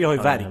 Sverige har ju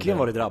verkligen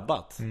varit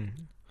drabbat.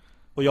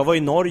 Och jag var i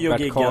Norge och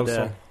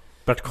giggade.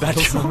 Bert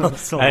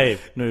Karlsson. Nej,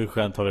 nu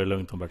skönt tar vi det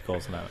lugnt om Bert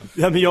Karlsson här.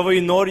 Ja, men jag var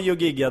i Norge och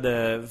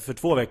giggade för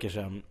 2 veckor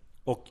sedan.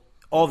 Och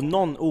av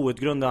någon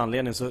outgrundlig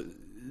anledning så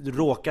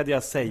råkade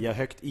jag säga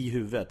högt i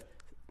huvudet,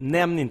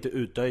 nämn inte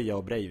Utöja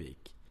och Breivik.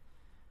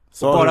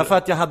 Och bara för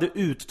att jag hade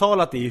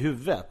uttalat det i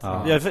huvudet.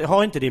 Jag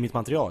har inte det i mitt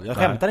material. Jag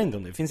skämtar inte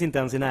om det. Det finns inte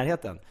ens i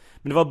närheten.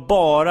 Men det var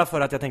bara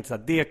för att jag tänkte så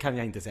här, det kan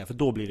jag inte säga, för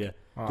då blir det,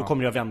 då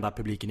kommer jag vända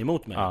publiken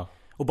emot mig.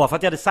 Och bara för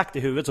att jag hade sagt det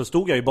i huvudet så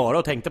stod jag ju bara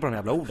och tänkte på de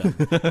jävla orden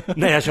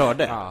när jag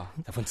körde.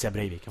 Jag får inte säga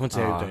Breivik, jag får inte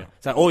säga Utöja.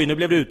 Så här, oj, nu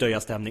blev det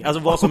Utöja-stämning.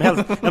 Alltså vad som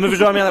helst. Ja, men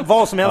förstår jag menar,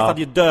 vad som helst hade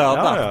ju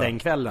dödat den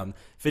kvällen.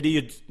 För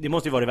det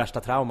måste ju vara det värsta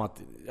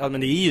traumat. Ja,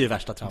 men det är ju det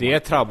värsta traumat. Det är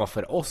trauma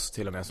för oss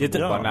till och med, som bor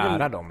bara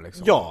nära dem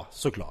liksom. Ja,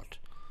 såklart.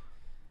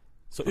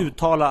 Så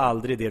uttala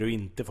aldrig det du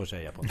inte får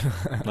säga på.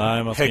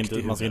 Nej, man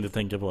ska inte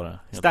tänka på det.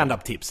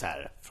 Stand-up tips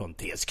här från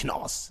TS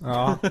Knas.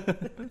 Ja.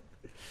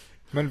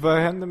 Men vad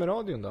hände med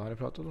radion då? Har ni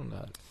pratat om det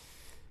här?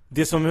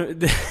 Det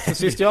som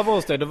sist jag var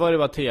hos dig, då var det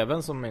bara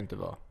tvn som inte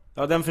var.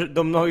 Ja,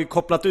 de har ju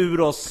kopplat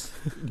ur oss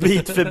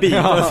bit för bit.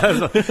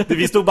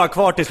 Vi stod bara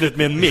kvar till slut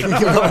med en mick.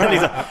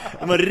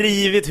 De har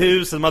rivit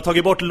husen, de har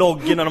tagit bort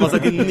loggorna, de har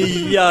satt in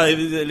nya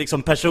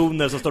liksom,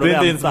 personer som står och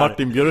väntar. Det är inte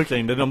Martin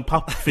Björkling, det är någon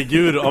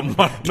pappfigur av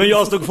Martin. Men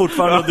jag stod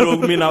fortfarande och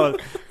drog mina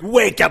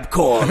wake-up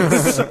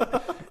calls.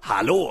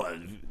 Hallå!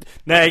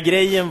 Nej,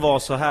 grejen var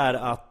så här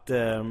att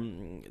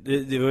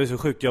det var ju så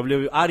sjukt. Jag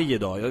blev arg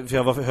idag, för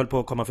jag höll på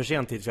att komma för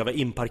sent hit, för jag var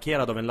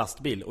inparkerad av en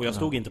lastbil. Och jag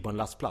stod inte på en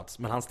lastplats,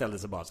 men han ställde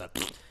sig bara så här,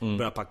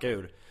 började packa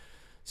ur.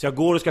 Så jag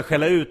går och ska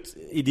skälla ut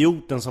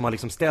idioten som har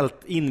liksom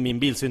ställt in min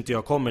bil så inte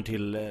jag kommer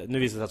till. Nu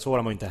visar det sig att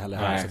Soran var inte heller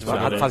här. Nej,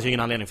 så det fanns ju ingen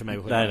anledning för mig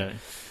att skälla. Nej.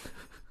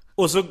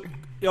 Och så,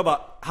 jag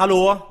bara,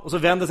 hallå? Och så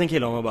vände sig en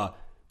kille om och bara,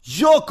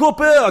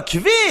 Jakob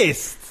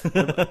Ökvist!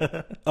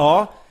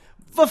 Ja,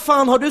 vad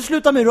fan har du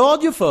slutat med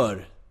radio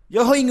för?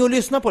 Jag har inget att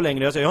lyssna på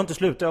längre. Jag har inte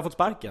slutat, jag har fått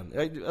sparken.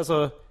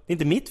 Alltså, det är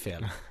inte mitt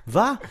fel.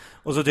 Va?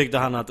 Och så tyckte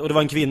han att, och det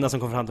var en kvinna som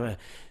kom fram till mig.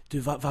 Du,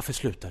 varför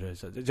slutar du?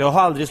 Jag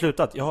har aldrig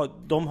slutat.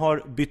 De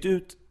har bytt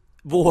ut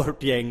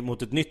vårt gäng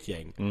mot ett nytt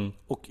gäng.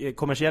 Och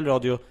kommersiell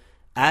radio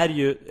är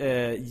ju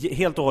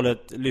helt och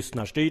hållet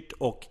lyssnarstyrt,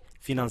 och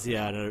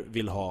finansiärer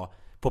vill ha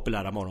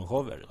populära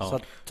morgonshower. Så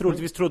att,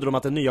 troligtvis trodde de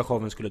att den nya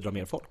showen skulle dra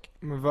mer folk.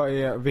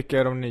 Men vilka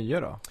är de nya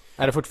då?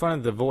 Är det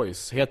fortfarande The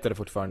Voice? Heter det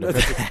fortfarande?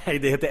 Nej,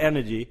 det heter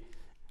Energy.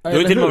 Du har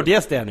ju till och med varit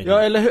gäst i Energy.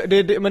 Ja, eller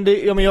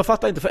hur? Men jag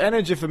fattar inte, för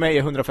Energy för mig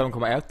är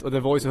 105,1 och The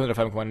Voice är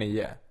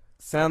 105,9.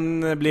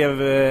 Sen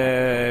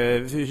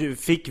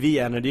fick vi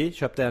Energy,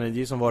 köpte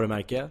Energy som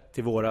varumärke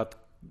till vårat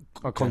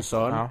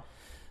koncern,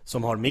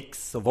 som har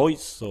Mix och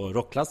Voice och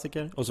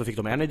rockklassiker. Och så fick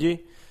de Energy,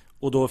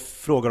 och då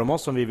frågade de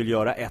oss om vi vill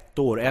göra 1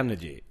 år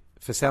Energy.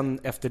 För sen,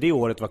 efter det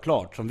året var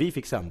klart, som vi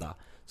fick sända,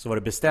 så var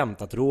det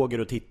bestämt att Roger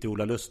och Titti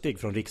Ola Lustig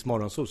från Riks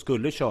Morgonzoo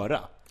skulle köra.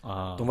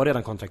 De var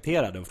redan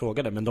kontrakterade och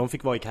frågade, men de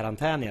fick vara i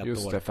karantän i 1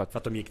 år för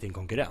att de gick till en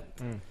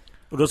konkurrent.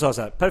 Och då sa jag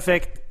så här,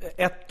 perfekt,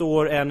 1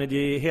 år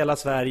Energy, hela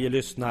Sverige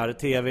lyssnar,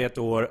 TV 1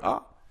 år,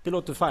 det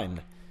låter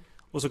fine.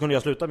 Och så kunde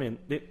jag sluta min...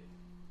 Det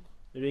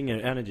ringer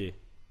Energy.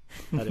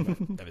 Nej, det var,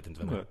 jag vet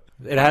inte vad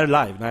det är. Är det här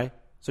live? Nej.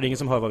 Så det är ingen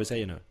som hör vad vi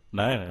säger nu?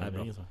 Nej, det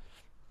är ingen som.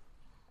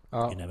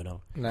 Ja. You never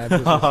know. Nej,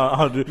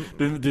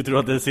 precis. du tror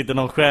att det sitter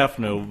någon chef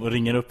nu och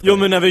ringer upp dig? Jo,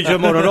 men när vi kör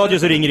morgonradio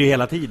så ringer det ju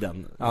hela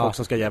tiden. Folk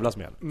som ska jävlas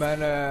med. Men,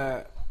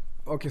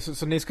 okej,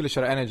 så ni skulle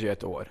köra Energy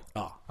ett år?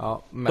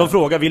 Ja. Men... De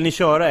frågar, vill ni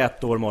köra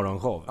ett år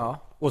morgonshow? Ja.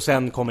 Och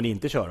sen kommer ni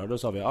inte köra. Då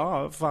sa vi,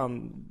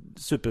 fan,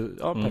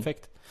 super,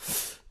 perfekt.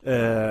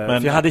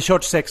 För jag hade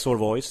kört 6 år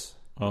Voice.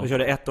 Jag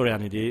körde 1 år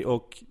Energy.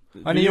 Och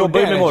ni jobbar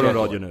ju med Energy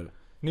morgonradio nu.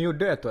 Ni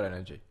gjorde 1 år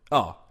Energy?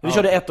 Ja, vi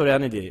körde 1 år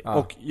Energy.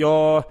 Och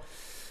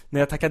när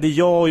jag tackade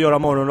ja att göra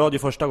morgonradio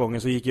första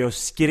gången så gick jag och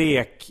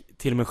skrek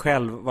till mig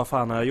själv, vad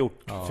fan har jag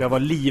gjort? För jag var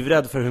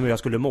livrädd för hur jag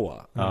skulle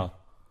må.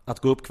 Att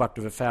gå upp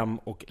 4:15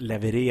 och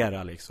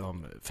leverera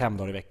liksom 5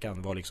 dagar i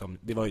veckan var liksom,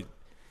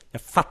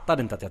 jag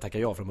fattade inte att jag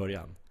tackade ja från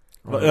början.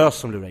 Det var Ös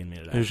som lurade in mig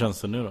i det där. Hur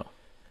känns det nu då?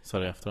 Så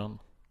här i efterhand.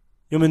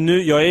 Jo, men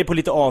nu, jag är på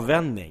lite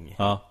avvändning.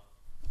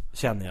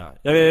 Känner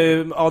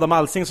jag. Adam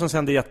Alsing som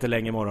sände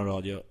jättelänge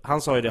morgonradio.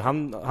 Han sa ju det,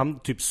 han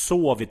typ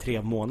sov i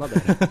 3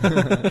 månader.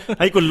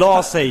 Han gick och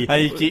la sig.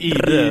 Han gick i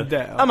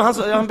det. Ja,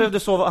 men han behövde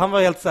sova. Han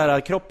var helt så här,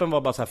 kroppen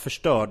var bara så här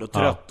förstörd och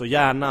trött och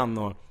hjärnan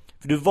och,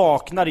 för du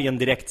vaknar i en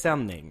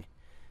direktsändning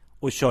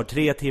och kör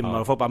 3 timmar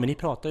och folk bara, men ni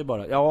pratar ju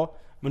bara. Ja,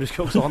 men du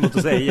ska också ha något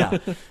att säga.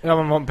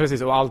 Ja, men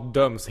precis, och allt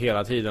döms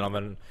hela tiden av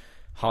en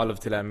halv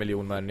till 1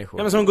 miljon människor.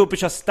 Ja, men som går upp och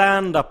kör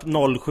stand-up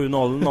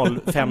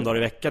 07:00 5 dagar i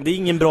veckan. Det är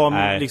ingen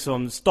bra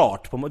liksom,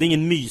 start på, det är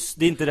ingen mys.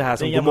 Det är inte det här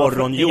som God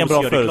morgon ingen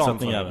bra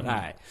förutsättningar.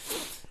 Nej.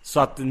 Så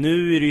att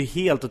nu är det ju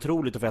helt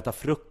otroligt att få äta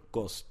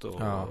frukost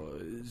och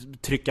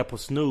trycka på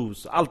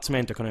snooze. Allt som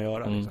jag inte kunde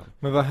göra liksom.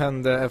 Men vad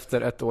hände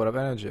efter 1 år av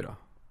Energy då?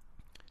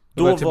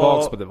 Då var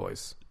tillbaks på The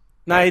Voice.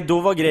 Nej, då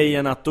var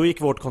grejen att då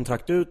gick vårt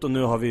kontrakt ut och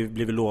nu har vi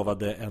blivit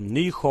lovade en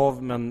ny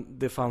show. Men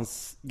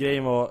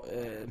grejen var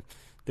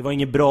det var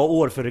inget bra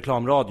år för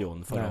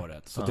reklamradion förra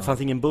året. Så det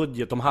fanns ingen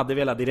budget. De hade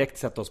velat direkt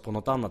sätta oss på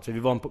något annat. För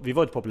vi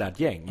var ett populärt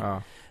gäng.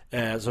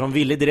 Så de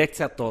ville direkt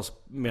sätta oss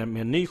med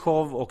en ny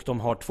show. Och de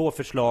har 2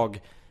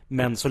 förslag.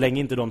 Men så länge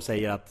inte de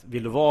säger att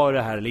vill du vara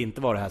det här eller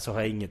inte vara det här, så har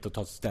jag inget att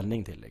ta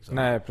ställning till liksom.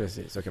 Nej,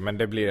 precis. Okej, men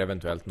det blir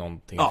eventuellt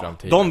någonting i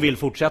framtiden. De vill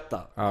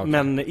fortsätta.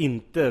 Men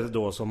inte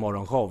då som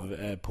morgonshow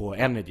på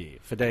Energy.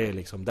 För det är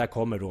liksom, där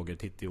kommer Roger,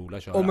 Titti och Ola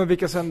köra. Men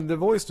vilka sänder The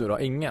Voice då?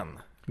 Ingen?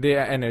 Det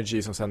är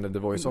Energy som sänder The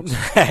Voice också.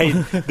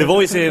 Nej, The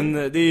Voice det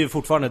är ju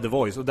fortfarande The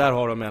Voice. Och där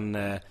har de en,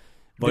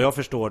 vad jag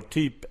förstår,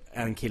 typ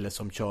en kille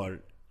som kör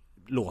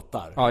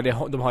låtar. Ja,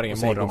 de har ingen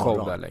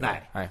morgonshow där längre.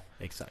 Nej,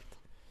 exakt.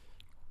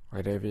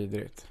 Ja, det är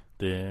vidrigt.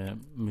 Det är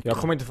mycket. Jag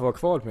kommer inte få vara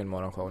kvar på min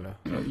morgonshow nu.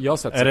 Jag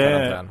sätter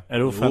karantän. Är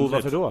det offentligt?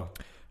 Varför då?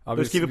 Ja,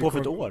 du skriver på för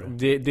ett år.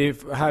 Det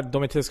här,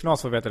 de i TS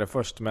Knas får veta det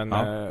först, men...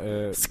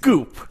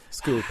 Scoop!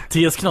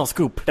 TS Knas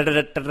Scoop!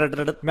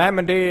 Nej,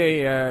 men det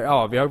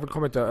är... vi har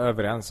kommit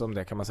överens om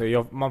det, kan man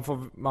säga.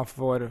 Man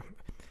får...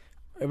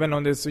 Jag vet inte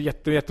om det är så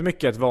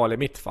jättemycket ett val i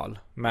mitt fall.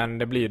 Men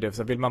det blir det.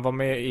 Så vill man vara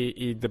med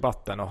i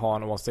debatten och ha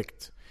en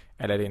åsikt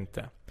eller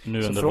inte.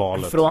 Nu under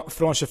valet.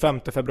 Från 25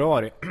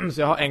 februari.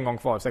 Så jag har en gång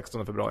kvar,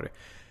 16 februari.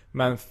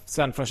 Men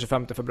sen från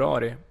 25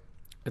 februari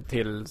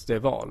till det är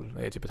val,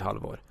 det är typ ett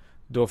halvår.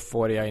 Då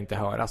får jag inte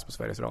höras på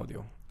Sveriges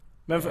Radio.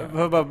 Men får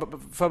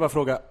jag bara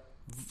fråga,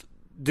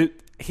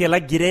 hela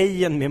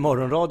grejen med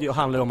morgonradio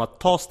handlar om att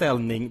ta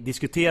ställning,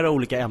 diskutera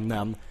olika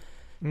ämnen.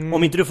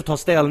 Om inte du får ta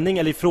ställning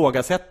eller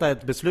ifrågasätta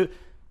ett beslut.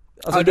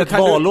 Alltså ett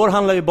valår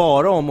handlar ju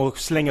bara om att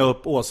slänga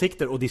upp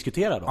åsikter och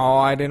diskutera dem.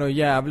 Ja, det är nog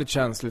jävligt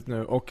känsligt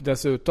nu. Och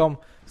dessutom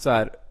så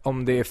här,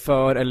 om det är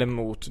för eller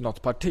mot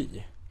något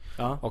parti.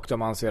 Och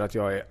de anser att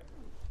jag är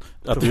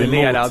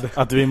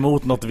att du är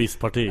emot något visst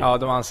parti. Ja,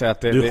 de anser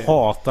att du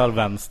hatar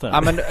vänster.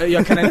 Ja, men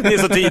jag kan inte, det är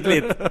så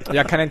tydligt.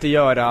 Jag kan inte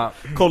göra.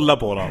 Kolla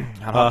på dem.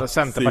 Han hatar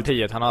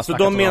Centerpartiet. Han har så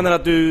de menar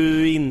att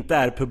du inte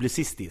är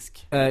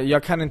publicistisk.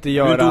 Jag kan inte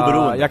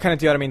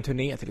göra min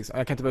turné till exempel.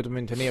 Jag kan inte vara ute på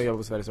min turné och jobba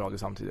på Sveriges Radio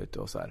samtidigt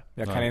och så här.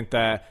 Jag kan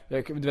inte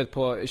du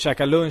vet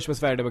käka lunch med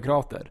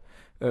Sverigedemokrater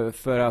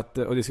för att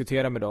och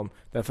diskutera med dem,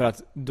 därför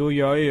att då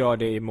gör jag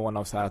det i mån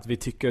av så här att vi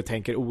tycker och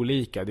tänker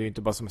olika. Det är ju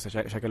inte bara som att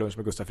käka lunch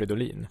med Gustaf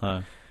Fridolin.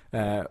 Nej.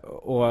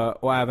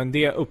 Och även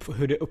det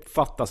hur det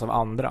uppfattas av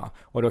andra,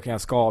 och då kan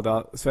jag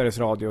skada Sveriges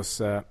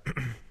Radios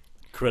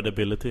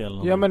credibility eller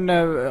något. Ja, men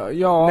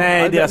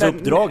nej, deras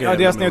uppdrag. Ja,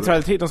 deras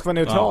neutralitet, de ska vara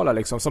neutrala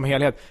liksom som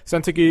helhet.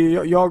 Sen tycker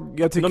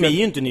jag tycker de är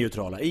ju inte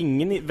neutrala.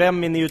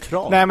 Vem är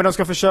neutral? Nej, men de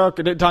ska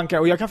försöka tankar,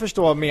 och jag kan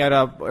förstå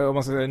mera om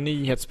man ska säga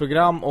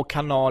nyhetsprogram och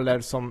kanaler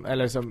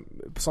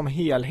som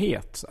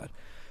helhet så här.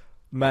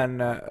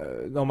 Men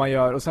om man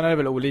gör, och sen är det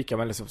väl olika,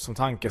 men liksom, som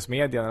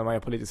tankesmedia när man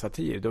gör politisk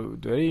satir,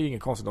 då är det ju ingen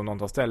konstigt om någon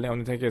tar ställning. Om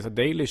ni tänker så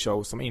Daily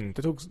Show som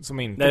inte det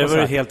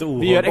var helt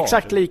ohållbart. Vi gör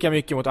exakt lika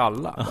mycket mot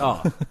alla. Ja.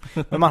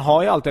 Men man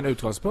har ju alltid en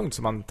utgångspunkt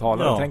som man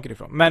talar och tänker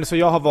ifrån. Men så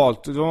jag har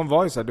valt, de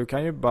var ju så här, du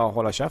kan ju bara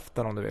hålla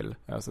käften om du vill.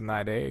 Alltså,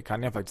 nej, det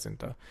kan jag faktiskt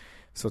inte.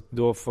 Så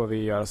då får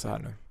vi göra så här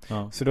nu.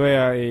 Så då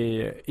är jag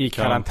i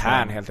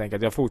karantän helt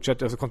enkelt. Jag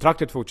fortsätter, alltså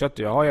kontraktet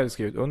fortsätter. Jag har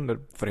skrivit under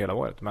för hela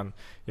året, men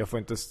jag får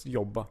inte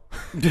jobba.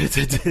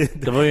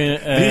 Det var ju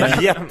det är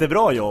ett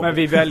jättebra jobb. Men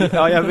vi väljer,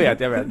 ja jag vet.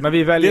 Men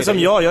vi väljer. Det är som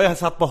jag är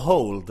satt på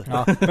hold.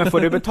 Ja, men får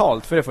du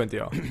betalt? För det får inte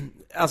jag.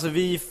 Alltså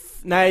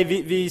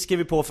vi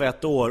skrev på för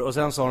 1 år och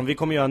sen sa de vi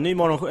kommer göra en ny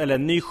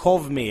en ny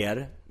show med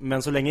er,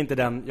 men så länge inte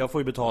den, jag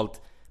får ju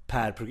betalt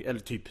eller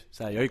typ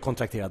så här, jag är ju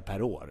kontrakterad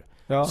per år.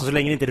 Ja. Så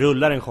länge det inte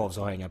rullar en show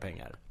så har jag inga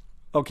pengar.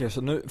 Okej,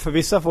 så nu, för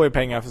vissa får ju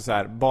pengar för så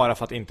här, bara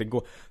för att inte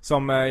gå.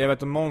 Som jag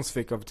vet att Måns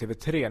fick av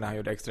TV3 när han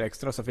gjorde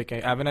extra, så fick han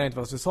ju, även när det inte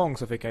var säsong,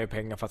 så fick han ju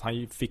pengar för att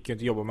han fick ju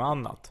inte jobba med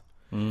annat.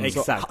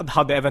 Exakt.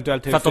 Hade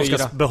eventuellt TV4. För att de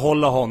ska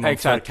behålla honom.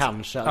 Exakt. För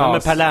kanske. Ja.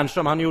 Men Per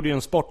Lernström, han gjorde ju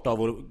en sport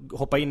av att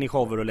hoppa in i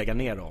shower och lägga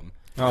ner dem.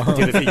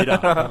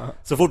 TV4.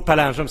 Så fort Per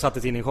Lernström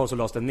satte in i en show så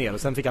lades den ner. Och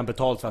sen fick han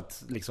betalt för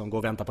att liksom gå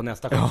och vänta på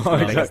nästa show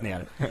som läggas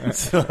ner.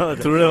 Så,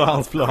 jag tror det var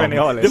hans plan.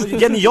 Genialiskt. Det var en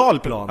genial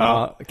plan.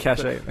 Ja,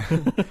 casha in.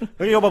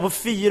 Jag jobbade på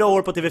 4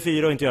 år på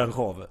TV4 och inte göra en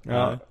show.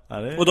 Ja.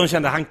 Och de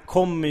kände, han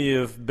kommer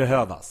ju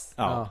behövas.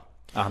 Ja.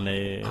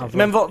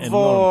 Men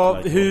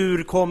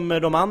hur kommer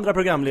de andra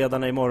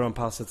programledarna i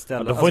Morgonpasset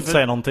ställa? De får inte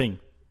säga någonting.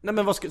 Nej,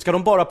 men ska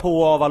de bara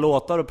på av alla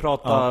låtar och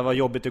prata vad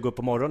jobbigt det går upp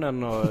på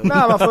morgonen? Och... Nej,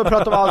 man får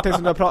prata om allting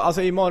som du har pratat.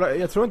 Alltså imorgon,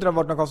 jag tror inte det har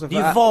varit någon konstigt. Det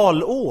är ju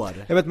valår.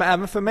 Jag vet, men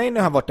även för mig när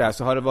jag har varit där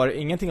så har det varit,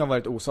 ingenting har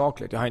varit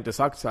osakligt. Jag har inte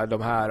sagt så här,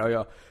 de här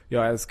och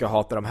jag älskar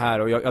hata de här.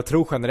 Och jag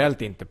tror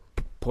generellt inte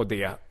på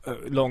det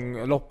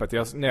långloppet.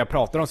 När jag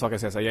pratar om saker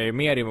så jag säger jag är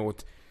mer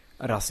emot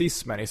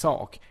rasismen i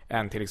sak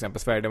än till exempel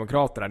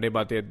Sverigedemokraterna. Det är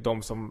bara att det är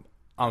de som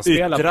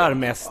yttrar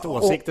mest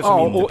åsikter som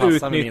inte passar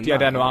och utnyttjar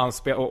den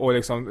och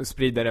liksom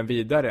sprider den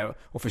vidare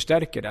och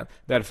förstärker den.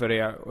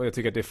 Och jag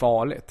tycker att det är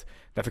farligt.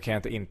 Därför kan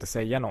jag inte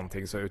säga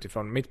någonting så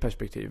utifrån mitt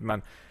perspektiv.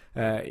 Men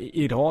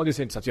i radio så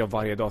är det inte så att jag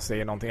varje dag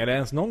säger någonting. Eller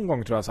ens någon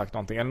gång tror jag sagt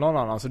någonting. Eller någon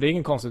annan. Så det är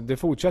ingen konstigt. Det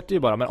fortsätter ju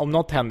bara. Men om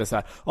något händer så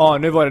här.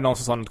 Nu var det någon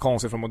som sa något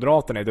konstigt från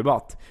Moderaterna i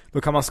debatt.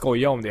 Då kan man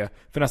skoja om det.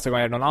 För nästa gång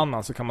är det någon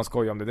annan så kan man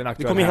skoja om det.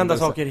 Det kommer hända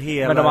saker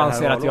hela. Men de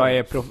anser att jag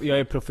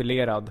är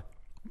profilerad.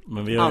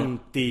 Men vi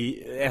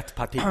anti ett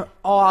parti. Ja,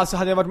 alltså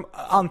hade jag varit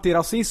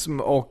antirasism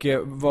och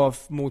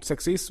var mot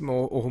sexism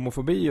och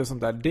homofobi och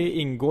sånt där, det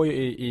ingår ju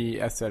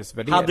i SRs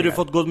värderingar. Hade du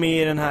fått gå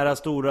med i den här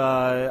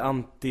stora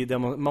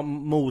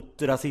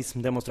mot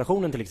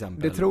rasismdemonstrationen till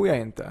exempel? Det tror jag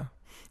inte.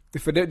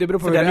 För det beror på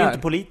för hur den det är är.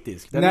 Inte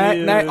politisk.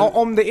 Nej,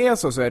 om det är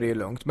så är det ju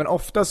lugnt. Men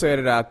ofta så är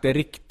det där att det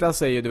riktar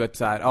sig ju, du vet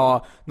så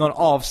här, någon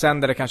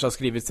avsändare kanske har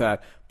skrivit så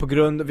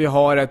här, vi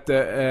har ett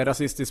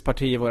rasistiskt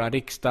parti i våran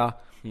riksdag.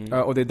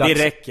 Och det är dags,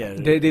 det räcker.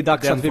 Det är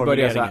dags att vi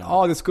börjar så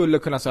här. Det skulle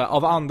kunna säga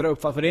av andra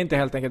uppfattningar, för det är inte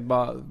helt enkelt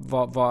bara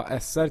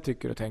vad SR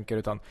tycker och tänker,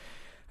 utan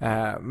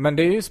men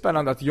det är ju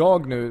spännande att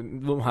jag nu,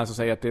 de här som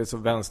säger att det är så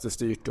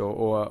vänsterstyrt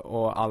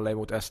och alla är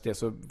emot SD,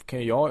 så kan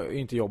ju jag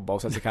inte jobba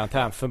och sätta i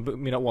karantän för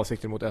mina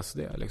åsikter mot SD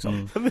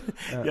liksom.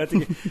 Jag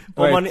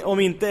tycker, om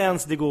inte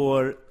ens det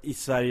går i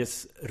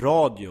Sveriges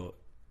Radio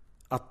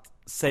att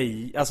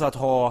säga, alltså att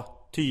ha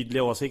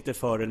tydliga åsikter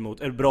för eller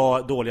emot, eller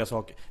bra, dåliga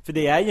saker. För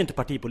det är ju inte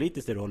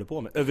partipolitiskt det du håller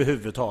på med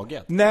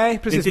överhuvudtaget. Nej,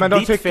 precis. Det är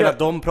inte ditt fel att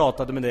de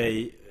pratade med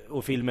dig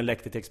och filmen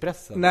läckte till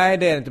Expressen. Nej,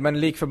 det är inte, men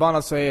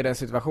likförbannat så är den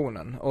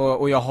situationen.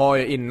 Och jag har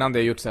ju innan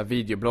det gjort så här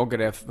videobloggar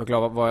där jag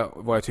förklarar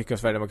vad jag tycker om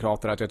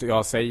Sverigedemokraterna, att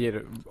jag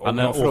säger... Han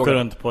åker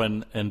runt på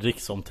en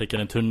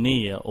riksomtäckande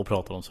turné och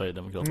pratar om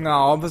Sverigedemokraterna.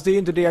 Ja, fast det är ju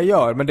inte det jag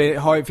gör, men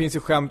det finns ju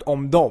skämt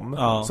om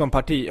dem som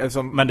parti.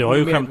 Men det har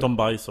ju skämt om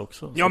bajs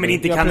också. Ja, men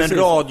inte kan precis. En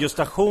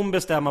radiostation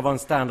bestämma vad en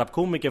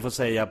stand-up-komiker får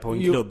säga på en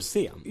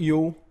klubbscen?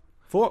 Jo.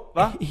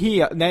 Va?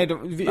 Nej,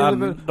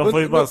 de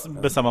får ju bara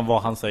bestämma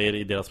vad han säger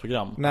i deras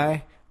program.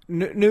 Nej.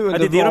 Nu under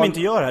det är det de inte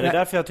gör här, det är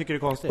därför jag tycker det är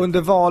konstigt.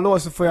 Under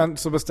valår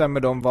så bestämmer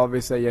de vad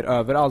vi säger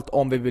överallt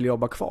om vi vill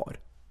jobba kvar.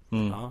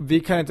 Vi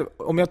kan inte,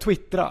 om jag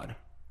twittrar.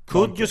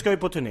 Kodjo ska ju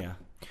på turné.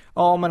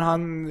 Ja,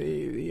 men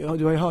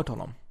du har ju hört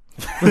honom.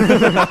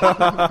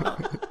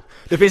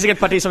 Det finns inget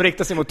parti som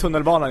riktar sig mot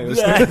tunnelbanan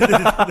just nu.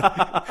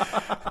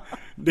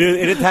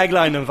 Är det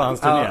taglinen för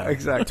hans turné? Ja,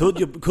 exakt.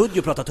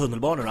 Kodjo pratar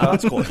tunnelbanor och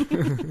annat skoj.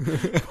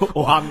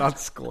 Och annat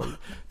skoj.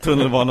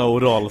 Tunnelbana och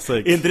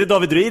oralsex. Är inte det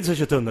David Ruid som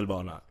kör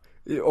tunnelbana?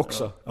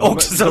 Också.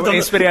 Så de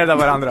inspirerade av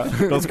varandra.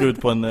 De ska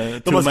ut på en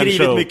de har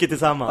skrivit show. Mycket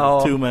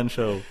tillsammans. Two-man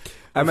show.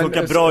 Det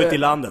funkar bra ut i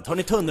landet. Har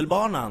ni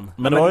tunnelbanan?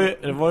 Men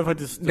det var ju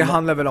faktiskt... Det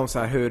handlar väl om så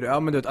här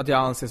hur... att jag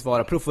anses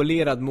vara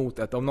profilerad mot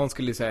ett. Om någon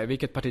skulle säga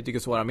vilket parti tycker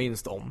svara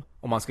minst om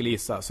man skulle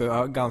gissa, så jag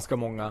har ganska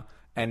många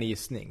en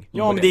gissning.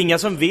 Ja, men det är inga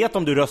som vet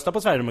om du röstar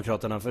på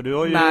Sverigedemokraterna, för du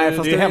har ju... Nej,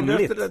 fast det är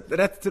hemligt.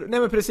 Nej,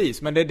 men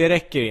precis. Men det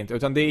räcker inte,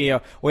 utan det är...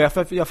 Och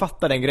jag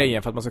fattar den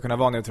grejen för att man ska kunna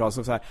vara neutral.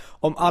 Så här,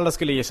 om alla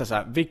skulle gissa så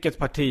här, vilket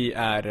parti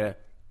är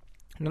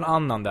någon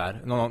annan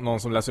där, någon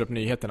som läser upp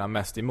nyheterna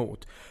mest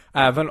emot.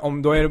 Även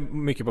om då är det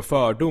mycket på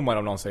fördomar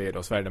om någon säger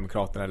då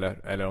Sverigedemokraterna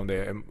eller om det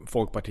är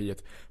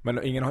Folkpartiet.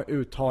 Men ingen har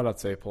uttalat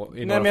sig på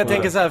Nej, men jag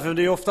tänker så här, för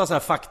det är ju ofta så här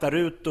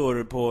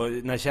faktarutor på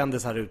när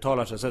kändisar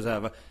uttalar sig så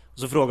här,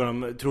 så frågar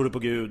de, tror du på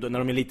Gud? Och när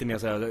de är lite mer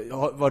så här,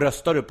 vad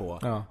röstar du på?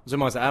 Ja. Så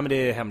många säger, men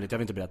det är hemligt, jag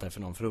vill inte berätta det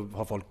för någon, för då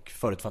har folk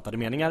förutfattade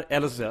meningar.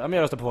 Eller så säger men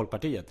jag röstar på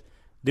Folkpartiet.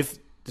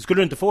 Det skulle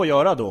du inte få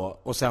göra då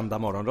och sända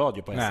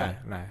morgonradio på SR.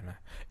 Nej.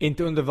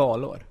 Inte under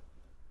valår.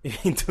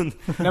 Inte Nej,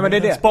 men det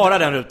är det. Spara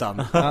den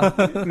rutan. Ja,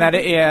 när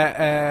det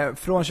är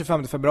från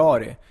 25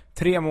 februari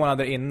 3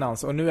 månader innan,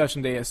 och nu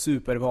eftersom det är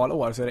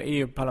supervalår så är det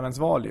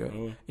EU-parlamentsval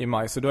ju i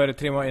maj, så då är det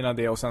 3 månader innan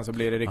det och sen så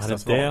blir det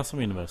riksdagsval. Det är det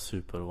som innebär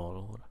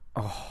supervalår.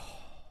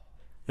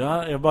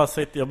 Ja, jag bara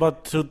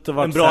trodde det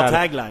var en bra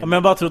tagline. Ja, men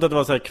jag bara trodde att det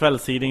var så här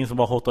kvällstidning som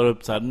bara hotar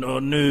upp så här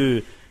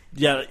nu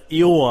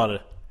i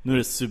år nu är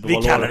det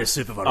supervalår. Vi kallar det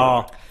supervalår.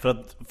 Ja, för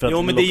att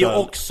jo, men det är ju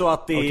också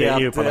att det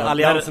är att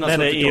alliansen har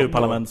suttit i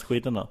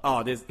EU-parlamentsskiten då.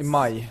 Ja, det är i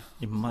maj.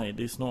 I maj,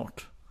 det är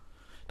snart.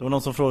 Det var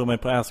någon som frågade mig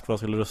på Ask vad jag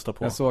skulle rösta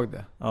på. Jag såg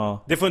det.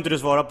 Ja. Det får inte du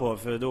svara på,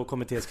 för då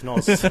kommer TS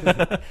knas. För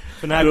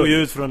den här går ju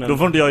ut från en... Då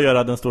får inte jag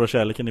göra den stora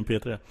kärleken i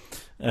P3.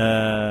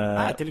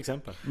 Nej, till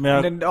exempel.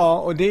 Men ja,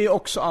 och det är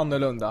också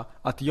annorlunda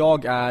att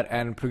jag är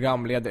en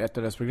programledare i ett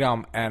av deras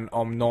program än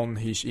om någon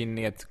hyrs in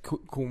i ett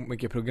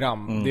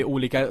komikerprogram. Det är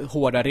olika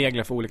hårda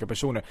regler för olika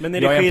personer. Men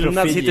är det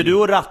skillnad? Sitter du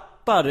och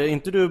rappar? Är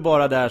inte du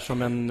bara där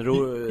som en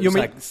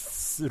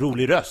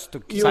rolig röst?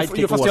 Och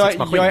Fast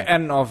jag är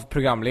en av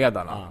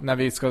programledarna. När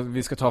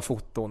vi ska ta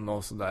foton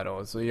och sådär.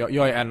 Och så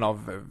jag är en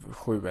av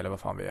 7 eller vad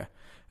fan vi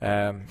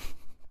är.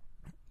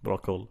 Bra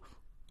koll.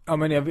 Ja,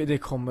 men det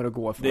kommer att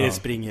gå. Det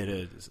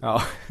springer.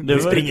 Ja, det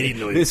springer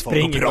in och det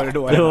springer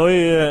då.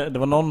 Det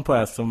var någon på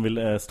S som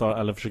ville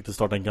försökte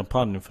starta en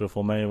kampanj för att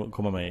få mig att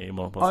komma med i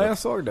Morgonpasset. Ja, jag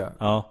såg det.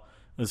 Ja.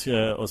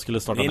 Och skulle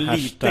starta en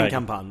hashtag. liten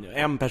kampanj.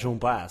 En person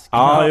på Ask.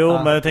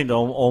 Ja, men jag tänkte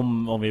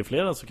om vi är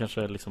flera så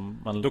kanske liksom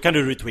då kan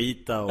du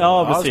retweeta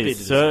och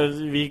precis. Så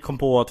vi kom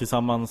på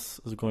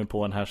tillsammans, så kom vi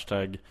på en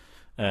hashtag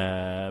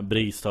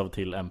Bristav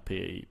till MP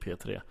i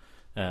P3.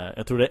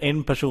 Jag tror det är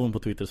en person på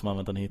Twitter som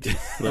använt den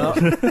hittills. Ja,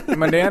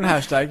 men det är en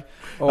hashtag.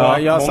 Och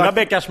många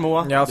bäckar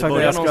små. Jag har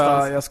sagt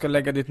att jag ska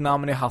lägga ditt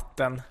namn i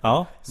hatten.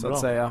 Ja, så att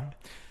säga.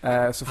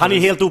 Så han är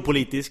helt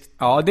opolitisk.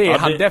 Ja, det är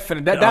han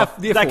definitivt.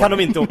 Där kan de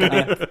inte åka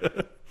ner.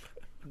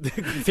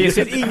 Det finns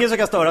ingen som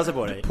kan störa sig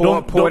på dig.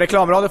 På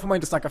reklamradio får man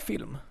inte snacka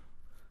film.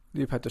 Det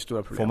är ju Petters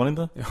stora problem. Får man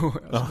inte? Jo,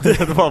 det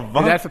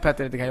är därför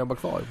Petter inte kan jobba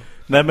kvar.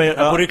 Nej, men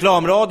på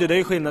reklamradio, det är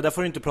ju skillnad. Där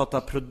får du inte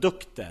prata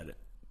produkter.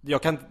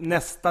 Jag kan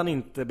nästan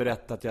inte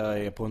berätta att jag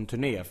är på en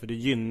turné, för det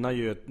gynnar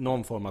ju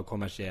någon form av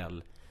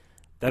kommersiell.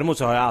 Däremot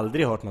så har jag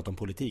aldrig hört något om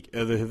politik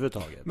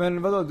överhuvudtaget.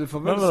 Men vadå, du får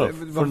väl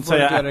får inte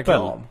säga Apple?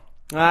 Reklam?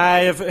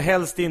 Nej, jag får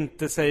helst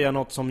inte säga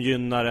något som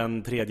gynnar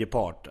en tredje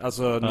part.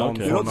 Alltså någon form av...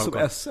 Det låter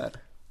som SR.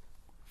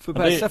 För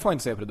på SR får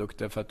inte säga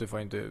produkter för att du får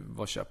inte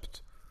vara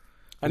köpt.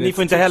 Ni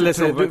får inte heller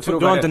säga...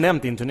 Du har inte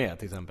nämnt din turné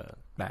till exempel?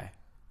 Nej.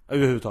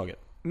 Överhuvudtaget?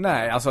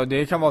 Nej, alltså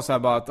det kan vara så här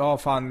bara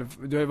att fan,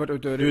 du har varit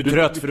ute. Du är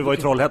trött för du var i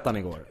Trollhättan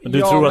igår.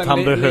 Du tror att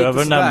han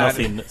behöver nämna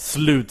sin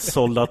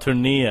slutsålda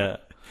turné?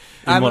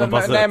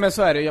 Nej, men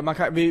så är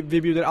det.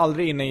 Vi bjuder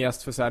aldrig in en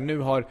gäst för så här, nu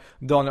har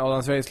Daniel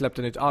Adams-Ray släppt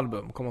ett nytt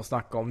album, kom och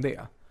snacka om det.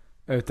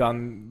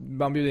 Utan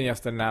man bjuder in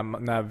gäster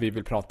när vi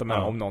vill prata med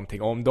om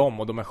någonting, om dem,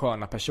 och de är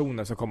sköna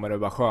personer, så kommer det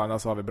vara sköna,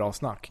 så har vi bra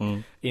snack.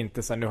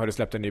 Inte så här, nu har du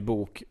släppt en ny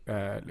bok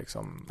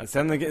liksom.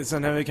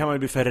 Sen kan man ju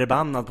bli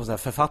förbannad på så här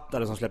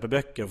författare som släpper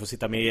böcker och får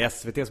sitta med i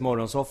SVT:s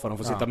morgonsoffa, de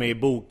får sitta med i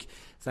bok,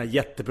 så här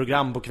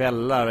jätteprogram på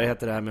kvällar. Vad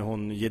heter det här med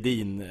hon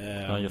Gedin?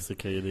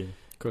 Jessica Gedin.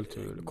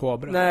 Kultur.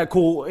 Kobra. Nej,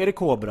 är det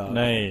Kobra?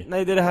 Nej, det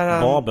är det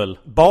här... Babel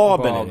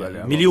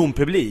ja.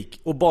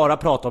 Miljonpublik. Och bara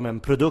prata om en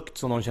produkt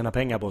som de tjänar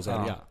pengar på att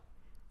sälja.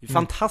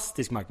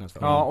 Fantastisk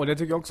marknadsföring. Ja, och det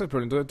tycker jag också är ett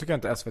problem. Då tycker jag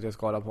inte SVT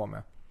ska hålla på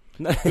med.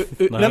 Nej,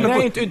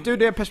 inte ur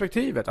det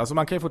perspektivet. Alltså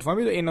man kan ju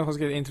fortfarande bjuda in och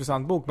skriva en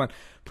intressant bok, men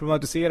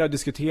problematisera och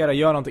diskutera,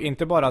 göra någonting,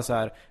 inte bara så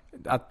här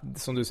att,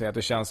 som du säger, att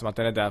det känns som att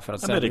den är där för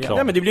att sälja.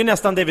 Nej, men det blir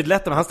nästan David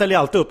Letterman. Han ställer ju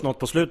alltid upp något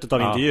på slutet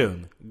av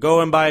intervjun.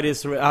 Go and buy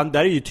this. Där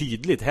är ju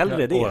tydligt,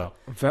 hellre det.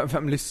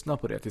 Vem lyssnar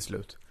på det till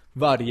slut?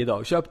 Varje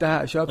dag. Köp det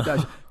här.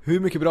 Hur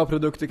mycket bra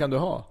produkter kan du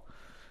ha?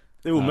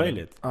 Det är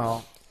omöjligt.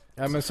 Ja.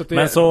 Ja,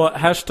 men så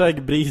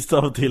hashtag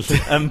Bristav till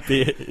MP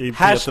i P3.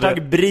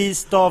 Hashtag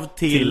Bristav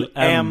till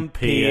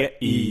MP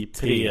i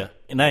P3.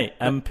 Nej,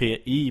 MP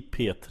i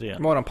P3.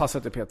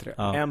 Morgonpasset i P3.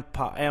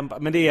 Ja.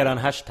 Men det är en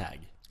hashtag.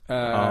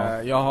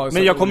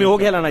 Jag kommer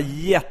ihåg hela den här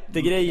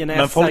jättegrejen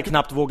när folk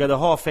knappt vågade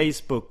ha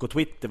Facebook och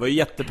Twitter. Det var ju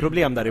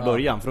jätteproblem där i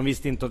början, för de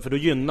visste inte, för då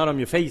gynnar de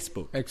ju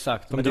Facebook.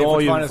 Exakt. De drar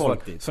ju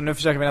folk dit. Så nu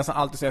försöker vi nästan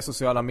alltid säga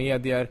sociala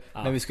medier.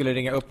 När vi skulle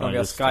ringa upp någon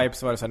via Skype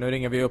så var det så här, nu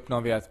ringer vi upp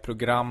någon via ett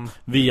program.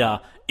 Via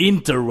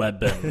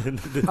interwebben.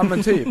 Ja,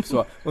 men typ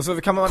så. Och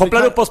så kan man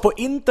kopplar upp oss på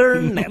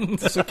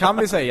internet. Så kan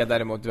vi säga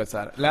däremot, du vet så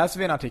här, läser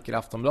vi en artikel i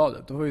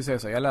Aftonbladet, då får vi säga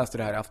så här, jag läste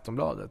det här i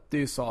Aftonbladet. Det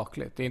är ju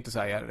sakligt. Det är inte så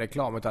här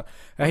reklam, utan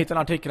jag hittar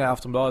en artikel här i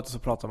Aftonbladet och så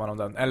pratar man om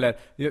den. Eller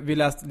vi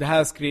läste, det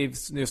här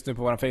skrivs just nu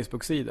på vår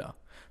Facebook-sida.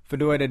 För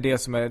då är det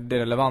som är det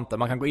relevanta.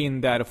 Man kan gå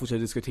in där och fortsätta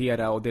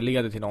diskutera och det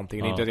leder till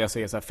någonting. Det är inte att jag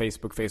säger så här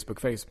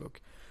Facebook.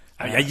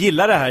 Jag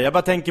gillar det här. Jag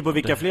bara tänker på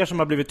vilka fler som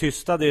har blivit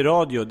tystade i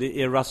radio.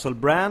 Det är Russell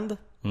Brand.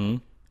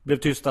 Blev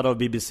tystad av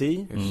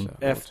BBC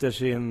efter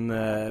sin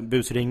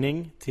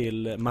busringning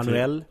till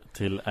Manuel.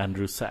 Till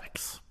Andrew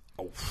Sachs.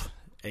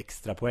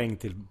 Extra poäng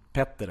till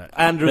Petter där.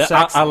 Andrew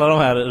Sachs. Alla de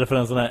här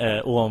referenserna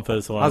är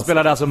ovanför så. Han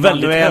spelade alltså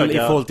Manuel i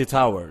Fawlty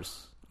Towers.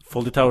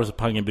 Fawlty Towers är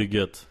pang i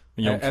bygget.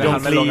 Är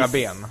han med långa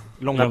ben?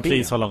 John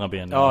Cleese har långa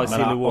ben. Ja,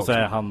 och så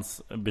är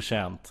hans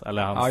betjänt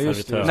eller hans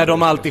servitör. När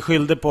de alltid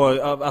skyllde på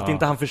att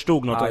inte han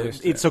förstod något.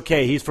 It's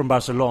okay, he's from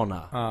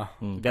Barcelona.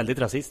 Väldigt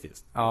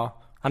rasistiskt.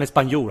 Han är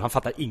spanjor, han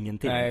fattar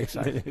ingenting. Nej,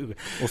 exakt.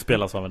 Och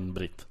spelas av en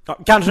britt.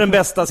 Kanske den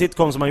bästa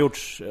sitcom som har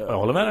gjorts jag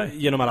håller med dig.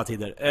 Genom alla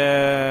tider.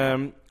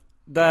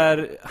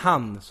 Där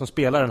han som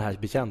spelar den här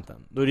betjänten,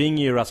 då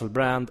ringer ju Russell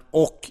Brand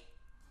och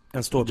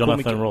en stor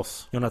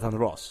Jonathan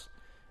Ross,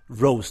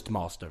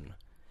 Roastmastern,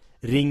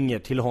 ringer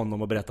till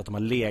honom och berättar att de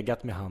har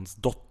legat med hans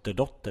dotter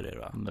är det,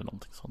 va? Det är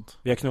någonting sånt.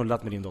 Vi har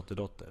knullat med din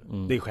dotter.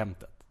 Det är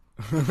skämtet.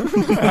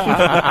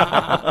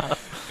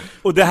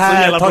 Och det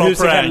här tar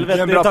hus i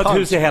helvete. Det tar ett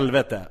hus i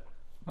helvete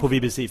på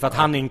BBC. För att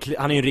han är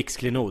en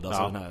riksklinod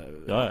alltså,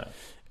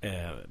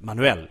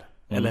 Manuel.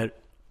 Eller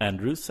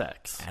Andrew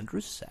Sachs.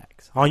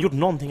 Har han gjort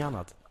någonting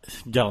annat?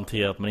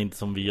 Garanterat, men inte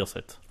som vi har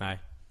sett. Nej.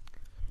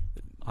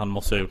 Han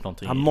måste ha gjort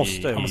någonting. Han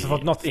måste ha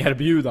fått något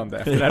erbjudande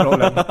efter den här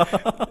rollen.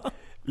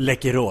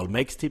 Läckerol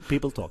makes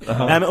people talk.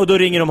 Nej, men, och då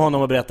ringer de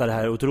honom och berättar det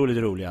här otroligt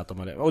roliga att de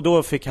hade. Och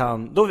då fick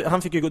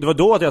han fick ju, det var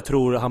då att jag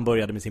tror han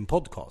började med sin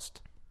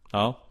podcast.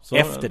 Ja, så,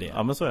 efter det.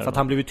 Ja, men så är det. För att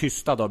han blev ju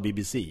tystad av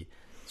BBC,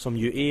 som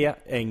ju är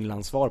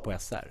Englands svar på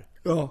SR.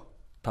 Ja.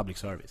 Public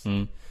service.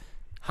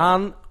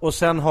 Han, och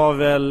sen har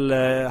väl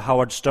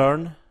Howard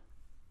Stern.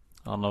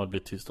 Han har väl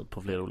blivit tystad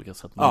på flera olika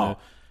sätt. Men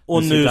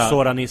nu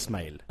Soran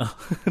Ismail.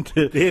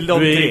 Det är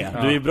långt tre.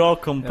 Du är bra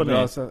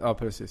company. Ja,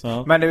 precis.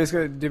 Ja. Men det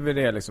är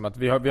det liksom, att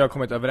vi har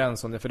kommit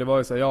överens om det. För det var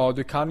ju så,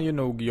 du kan ju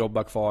nog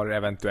jobba kvar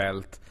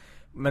eventuellt.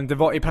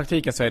 Men i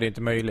praktiken så är det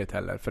inte möjligt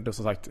heller. För då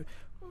som sagt,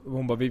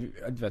 hon bara,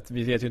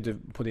 vi vet ju inte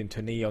på din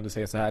turné om du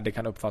säger så här, det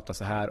kan uppfattas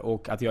så här,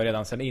 och att jag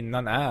redan sen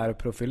innan är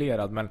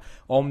profilerad, men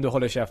om du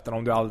håller käften,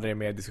 om du aldrig är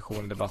med i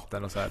diskussionen,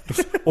 debatten och så här.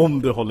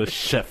 Om du håller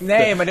käften.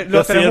 Nej, men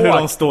jag ser hur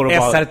de står och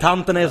bara...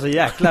 SR-tanterna är så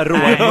jäkla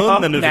råa i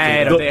munnen nu.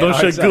 Nej, de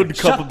kör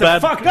good cop,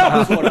 bad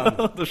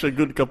cop. De kör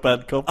good cop,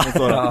 bad cop och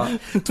så.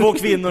 Två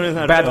kvinnor i den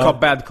här.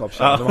 Bad cop.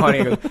 De har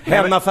ingen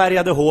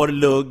hemmafärgade hår,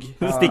 lugg,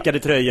 stickade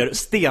tröjor,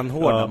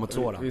 stenhårda mot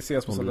Soran. Vi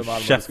ses på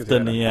Södermalm.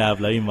 Käften, ni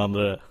jävla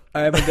invandrare.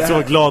 Nej, men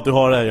så glad du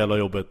har det här jävla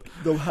jobbet.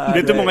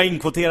 Vet du hur många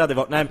inkvoterade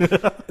var? Nej,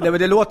 men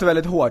det låter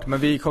väldigt hårt. Men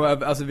vi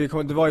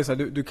kommer det var ju så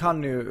här, du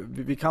kan ju,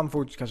 vi kan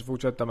kanske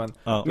fortsätta, men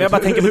men jag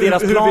bara tänker på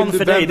deras plan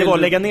för dig. Det var att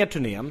lägga ner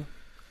turnén.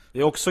 Det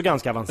är också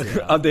ganska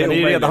avancerat. Ja, det är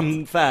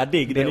redan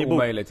färdig. Det är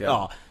omöjligt,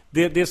 ja.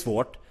 Det är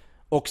svårt.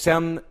 Och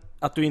sen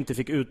att du inte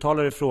fick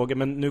uttala dig frågor.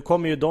 Men nu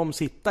kommer ju de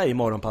sitta i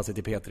morgonpasset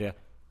i P3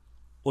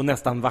 och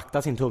nästan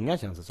vakta sin tunga,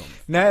 känns det som.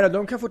 Nej,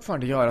 de kan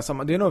fortfarande göra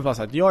samma. Det är nog bara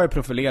så att jag är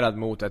profilerad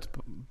mot ett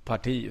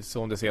parti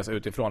som det ses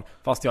utifrån,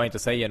 fast jag inte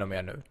säger något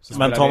mer nu.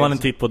 Men tar man en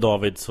titt på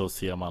David så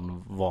ser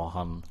man vart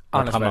han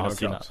har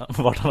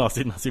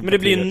sina sympatier. Men det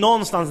blir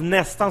någonstans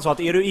nästan så att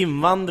är du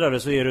invandrare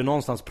så är du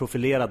någonstans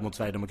profilerad mot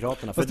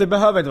Sverigedemokraterna. Fast det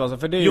behöver inte vara så,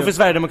 för det är ju... för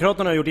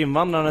Sverigedemokraterna har gjort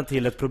invandrarna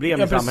till ett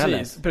problem i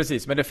samhället.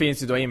 Precis, men det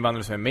finns ju då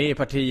invandrare som är med i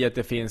partiet,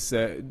 det finns,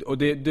 och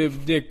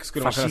det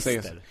skulle man kunna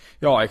säga.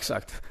 Ja,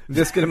 exakt.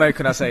 Det skulle man ju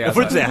kunna säga. Jag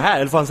får inte säga här,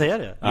 eller får han säga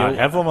det? Ja,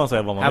 här får man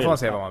säga vad man vill. Här får man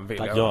säga vad man vill.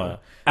 Tack, ja.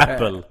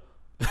 Apple.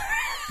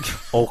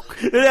 Och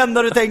det är det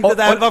enda du tänkte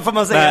där, vad får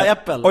man säga?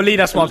 Apple. Och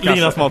Linas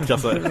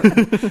matkasse.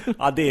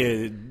 Ja,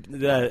 det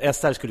där,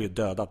 SR skulle ju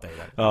dödat dig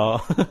där.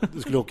 Ja. Du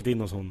skulle åkt in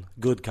någon sån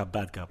good cup,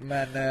 bad cup.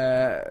 Men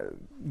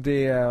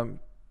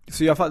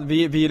så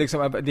vi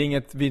liksom, det är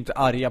inget, vi är inte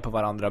arga på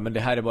varandra, men det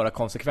här är bara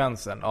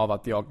konsekvensen av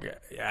att jag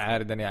är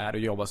den jag är och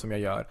jobbar som jag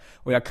gör.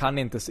 Och jag kan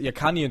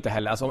ju inte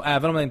heller, alltså,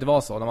 även om det inte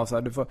var så, när man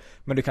säger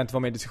men du kan inte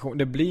vara med i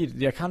diskussion,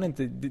 jag kan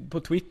inte, på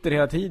Twitter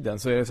hela tiden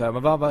så är det så här,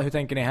 men hur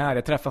tänker ni här?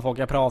 Jag träffar folk,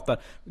 jag pratar,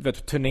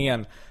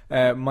 turnén,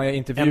 man gör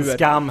intervjuer. En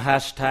skam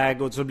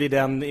hashtag, och så blir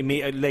den,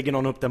 lägger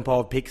någon upp den på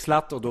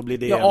Avpixlat, och då blir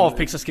det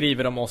Avpixlat,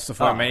 skriver de oss och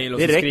får mail,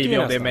 och så skriver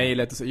jag det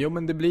mejlet, jo,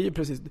 men det blir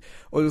precis,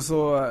 och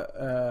så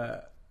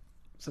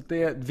så att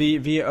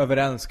vi är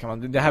överens, kan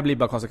man. Det här blir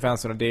bara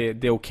konsekvensen, och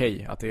det är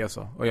okej att det är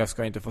så. Och jag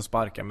ska inte få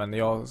sparka, men du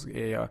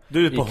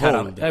är på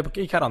hold. Jag är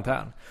i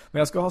karantän. Men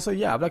jag ska ha så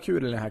jävla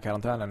kul i den här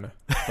karantänen nu.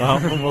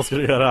 Ja, vad ska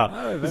du göra?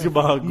 Du ska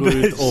bara gå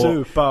ut och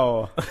supa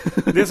och...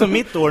 Det är som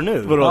mitt år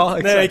nu. Ja,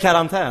 när jag är i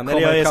karantän,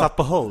 eller jag är satt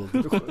på hold.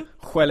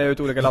 Skälla ut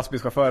olika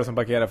lastbilschaufförer som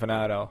parkerar för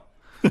nära.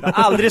 Jag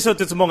har aldrig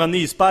suttit så många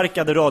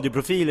nysparkade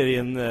radioprofiler i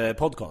en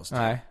podcast.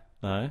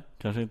 Nej,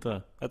 kanske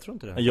inte. Jag tror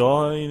inte det.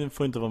 Jag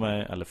får inte vara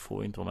med, eller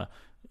får inte vara med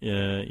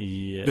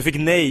i... Du fick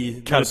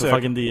nej. Kanske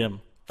fucking DM.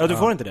 Ja, du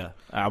får inte det?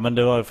 Ja, men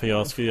det var för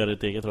jag skulle göra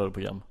ett eget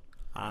radioprogram.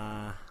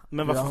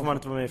 Men varför får man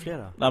inte vara med i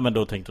flera? Nej, men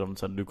då tänkte de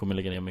så här, du kommer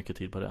lägga ner mycket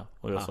tid på det.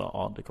 Och jag sa,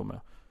 ja, det kommer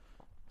jag.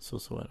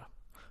 Så är det.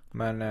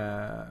 Men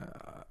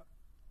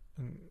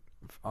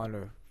ja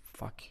nu,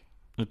 fuck.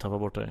 Nu tappar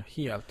bort dig.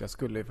 Helt, jag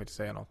skulle ju faktiskt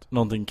säga något.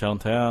 Någonting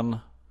karantän.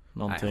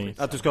 Någonting. Nej,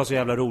 Att du ska ha så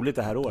jävla roligt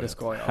det här året. Det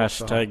ska jag.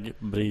 Hashtag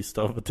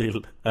Bristav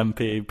till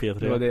MPP3.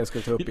 Det var det jag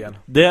skulle ta upp igen.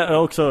 Det är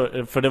också,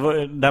 för det var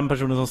den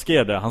personen som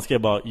skrev det. Han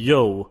skrev bara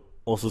yo.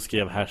 Och så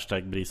skrev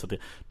hashtag Bristav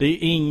till. Det är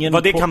ingen.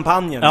 Var det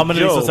kampanjen? Ja, men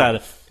det är liksom så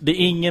här. Det är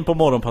ingen på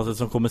morgonpasset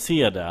som kommer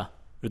se det.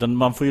 Utan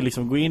man får ju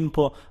liksom gå in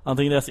på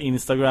antingen deras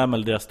Instagram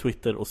eller deras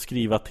Twitter och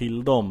skriva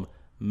till dem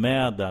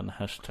med den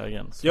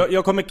hashtaggen.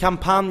 Jag kommer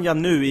kampanja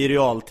nu i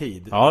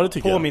realtid. Ja, det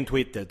tycker på jag. min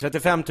Twitter.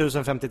 35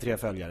 053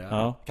 följare.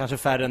 Ja. Kanske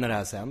färre när det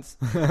här sänds.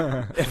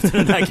 Efter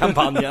den här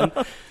kampanjen.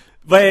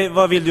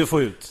 Vad vill du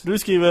få ut? Du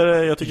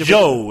skriver, jag tycker...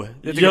 Yo!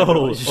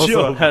 Och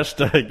så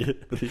hashtag.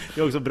 Det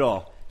är också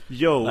bra.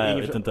 Yo! Nej,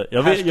 jag vet inte.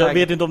 Jag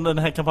vet inte om den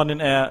här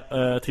kampanjen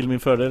är till min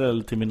fördel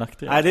eller till min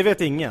nackdel. Nej, det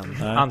vet ingen.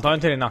 Nej. Antagligen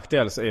till din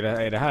nackdel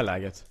i det här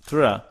läget. Tror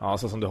du det? Ja,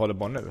 så som du håller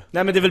på nu.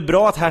 Nej, men det är väl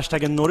bra att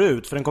hashtaggen når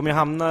ut. För den kommer ju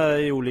hamna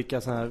i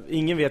olika såna här...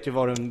 Ingen vet ju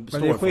vad den Men står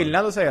det är för.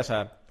 skillnad att säga så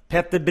här.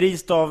 Petter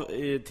Bristav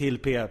till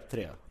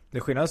P3. Det är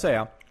skillnad att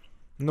säga.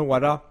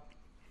 Några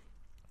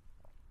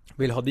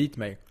vill ha dit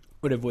mig.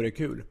 Och det vore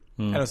kul.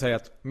 Eller att säga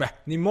att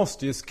ni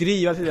måste ju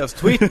skriva till deras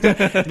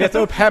Twitter. Leta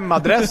upp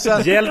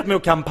hemadressen. Hjälp med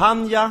att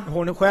kampanja.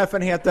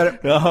 Chefen heter...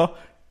 Ja.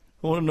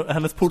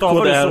 Hennes portkod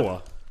Stavar du är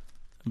så?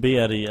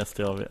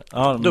 BRISTAV.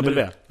 Ja,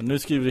 W. Nu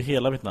skriver du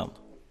hela mitt namn.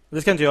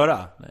 Det ska jag inte göra.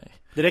 Nej.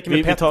 Det räcker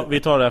med Petter. Vi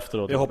tar det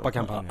efteråt. Vi hoppar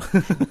kampanjen.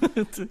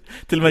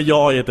 Till och med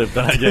jag har gett upp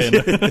den här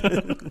grejen.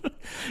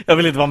 Jag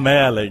vill inte vara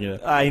med längre.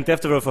 Nej, inte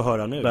efter vad du får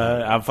höra nu.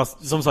 Nej,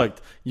 fast som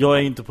sagt, jag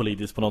är inte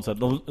politisk på något sätt.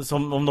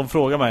 Om de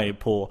frågar mig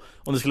på,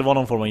 om det skulle vara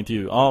någon form av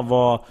intervju,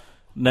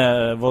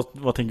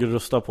 vad tänker du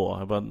rösta på?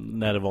 Jag bara,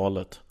 när är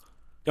valet?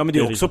 Ja, men det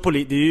är också det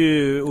är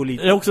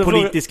ju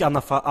politisk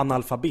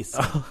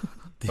analfabism.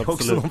 Det är också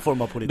Absolut. någon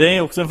form av politik. Det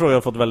är också en fråga jag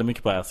har fått väldigt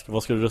mycket på Ask.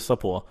 Vad ska du rösta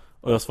på?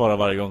 Och jag svarar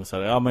varje gång så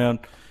här, ja men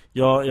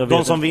jag vet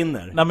de som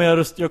vinner. Nej,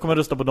 men jag kommer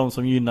rösta på de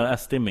som gynnar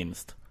SD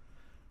minst.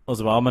 Och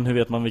så bara, ja men hur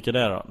vet man vilka det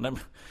är då? Nej,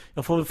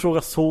 jag får väl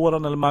fråga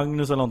Soran eller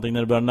Magnus eller någonting när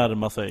det börjar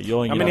närma sig. Jag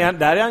har ingen men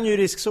där är han ju i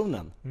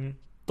riskzonen.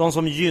 De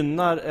som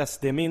gynnar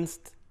SD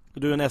minst.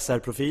 Du är en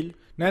SR-profil.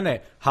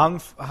 Nej.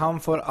 Han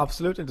får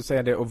absolut inte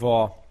säga det och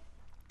vara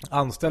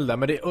anställd där.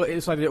 Men det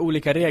är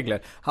olika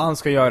regler. Han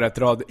ska göra ett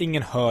rad.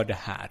 Ingen hör det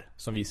här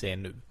som vi säger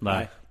nu.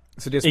 Nej.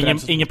 Så det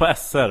ingen på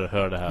SR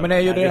hör det här. Men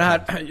jag gjorde det här,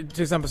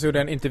 till exempel så gjorde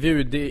jag en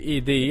intervju i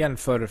DN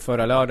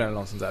förra lördagen eller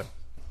något sånt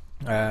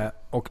där.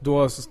 Och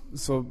då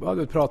så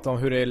du pratade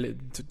om hur det är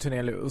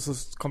turnén, och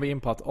så kom vi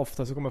in på att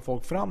ofta så kommer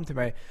folk fram till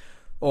mig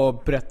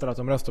och berättar att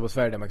de röstar på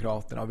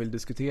Sverigedemokraterna och vill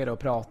diskutera och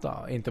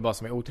prata. Inte bara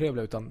som är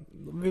otrevliga, utan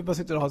vi bara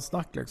sitter och har ett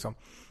snack liksom.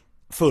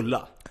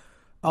 Fulla.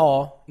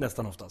 Ja.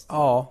 Nästan oftast.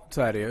 Ja,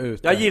 så är det ju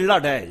ute. Jag gillar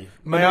dig.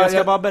 Men jag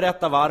ska bara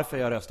berätta varför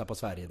jag röstar på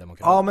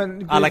Sverigedemokraterna. Ja,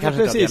 men alla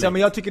kanske precis. inte. Ja,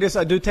 men jag tycker det är så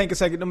här, du tänker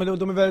säkert, men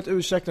de är väldigt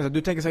ursäktande.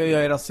 Du tänker säkert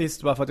jag är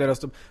rasist bara för att jag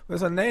röstar. Och jag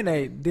säger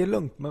nej, det är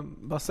lugnt.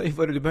 Men bara säg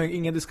vad du behöver,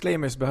 inga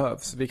disclaimers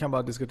behövs. Vi kan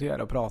bara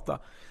diskutera och prata.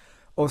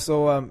 Och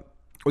så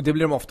och det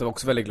blir de ofta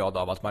också väldigt glada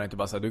av, att man inte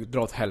bara säger du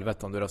drar åt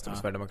helvete om du röstar på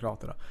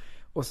Sverigedemokraterna.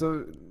 Och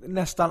så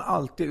nästan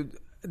alltid,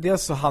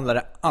 dels så handlar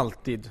det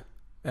alltid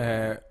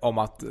om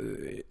att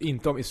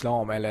inte om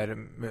islam eller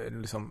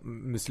liksom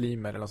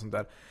muslimer eller något sånt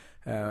där.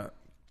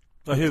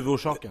 Vad är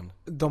huvudorsaken?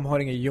 De har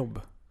ingen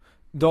jobb.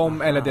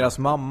 De eller deras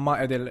mamma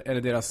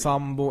eller deras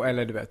sambo,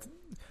 eller du vet.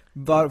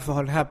 Varför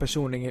har den här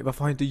personen,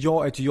 varför har inte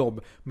jag ett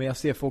jobb? Men jag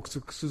ser folk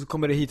så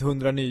kommer det hit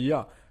 100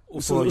 nya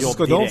och så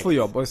ska de få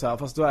jobb och så här,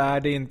 fast då är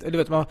det inte, du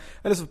vet man,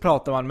 eller så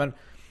pratar man, men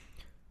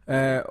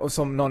och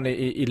som någon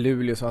i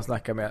Luleå som jag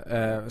snackar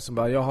med som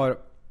bara, jag har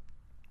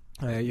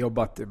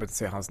jobbat, jag vet inte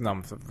säga hans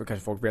namn så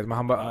kanske folk vet, men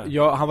han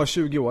var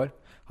 20 år,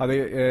 hade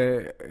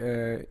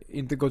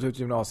inte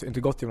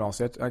gått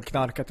gymnasiet, han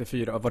knarkat i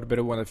 4 år, varit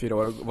beroende i 4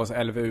 år, var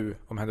så LVU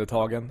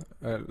omhändertagen,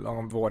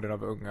 om vården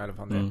av unga eller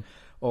vad fan det.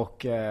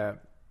 Och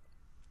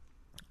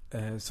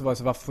så var det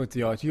så, varför får inte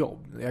jag ett jobb?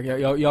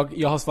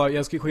 Jag har svarat,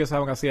 jag ska skicka så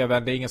här många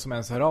CV, det är ingen som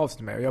ens hör av sig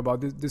till mig. Och jag bara,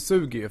 det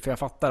suger ju, för jag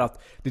fattar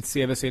att ditt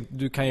CV ser,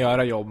 du kan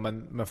göra jobb,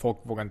 men folk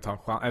vågar inte ta en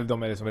chans, eller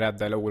de är liksom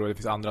rädda eller oroliga. Det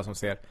finns andra som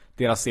ser,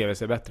 deras CV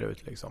ser bättre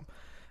ut liksom.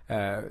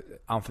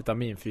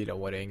 Amfetamin 4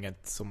 år är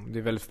inget som, det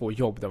är väldigt få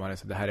jobb där man är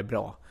så, det här är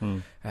bra.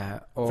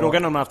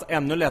 Frågan om man haft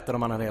ännu lättare om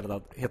man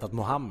hade hetat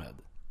Mohammed.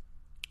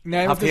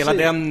 Nej, haft hela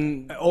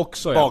den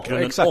också,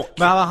 bakgrunden, exakt. och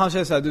men han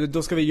säger så här,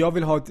 då ska jag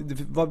vill ha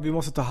vi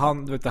måste ta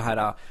hand om det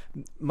här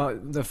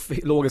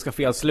det logiska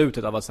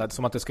felslutet av att så här,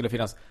 som att det skulle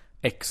finnas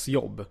X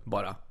jobb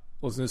bara,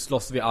 och så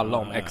slåss vi alla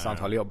om X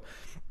antal jobb.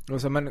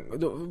 Och så, men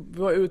då vi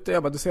var ute,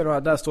 jag bara, du ser då,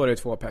 där står det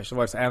 2 personer. Så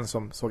var det så en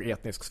som såg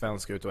etnisk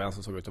svensk ut och en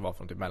som såg ut att vara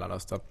från typ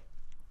Mellanöstern.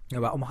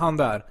 Jag bara, om han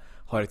där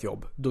har ett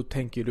jobb, då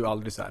tänker du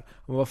aldrig så här,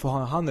 varför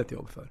har han ett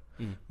jobb för?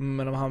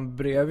 Men om han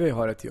bredvid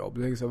har ett jobb,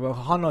 då är det så,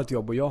 han har ett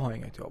jobb och jag har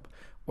inget jobb.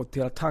 Och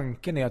hela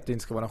tanken är att det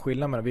inte ska vara någon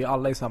skillnad, men vi är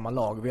alla i samma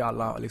lag, vi är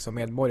alla liksom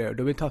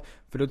medborgare.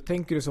 För då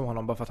tänker du som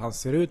honom bara för att han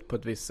ser ut på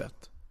ett visst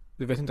sätt.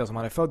 Du vet inte ens om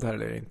han är född här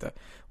eller inte.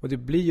 Och det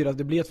blir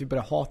att vi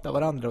börjar hata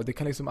varandra. Och det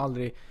kan liksom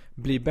aldrig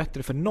bli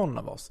bättre för någon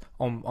av oss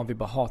om vi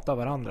bara hatar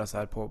varandra så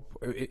här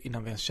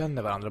innan vi ens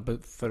känner varandra,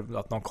 för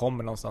att någon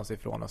kommer någonstans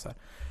ifrån och så här.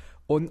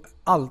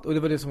 Och det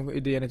var det som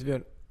idén i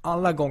intervjun.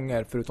 Alla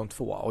gånger förutom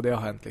 2, och det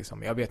har hänt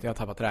liksom. Jag har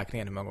tappat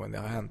räkningen hur många gånger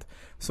det har hänt.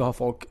 Så har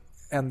folk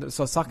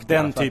så har sagt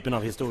den typen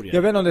av historia.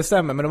 Jag vet inte om det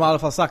stämmer, men de har i alla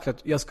fall sagt att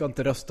jag ska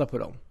inte rösta på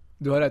dem.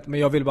 Du har rätt, men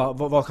jag vill bara,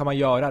 vad kan man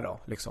göra då?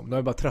 Liksom. De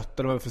är bara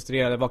trötta, de är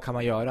frustrerade, vad kan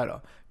man göra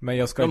då? Men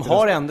jag ska de inte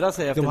har ändrat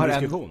sig efter en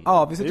diskussion.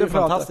 Ja, vi sitter det är och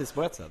pratar. Fantastiskt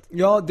på ett sätt.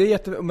 Ja,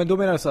 det är men då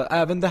menar jag så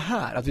här, även det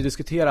här, att vi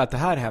diskuterar att det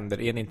här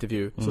händer i en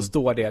intervju, så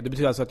står det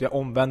betyder alltså att jag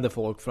omvänder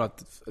folk för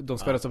att de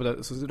ska rösta på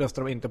det, så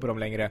röstar de inte på dem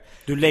längre.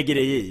 Du lägger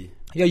dig i.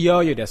 Jag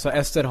gör ju det, så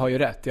Ester har ju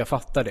rätt, jag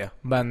fattar det.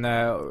 Men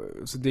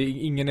så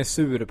ingen är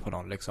sur på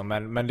någon liksom,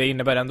 men det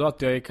innebär ändå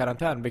att jag är i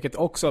karantän, vilket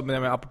också,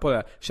 men apropå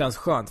det, känns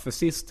skönt. För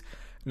sist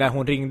när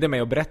hon ringde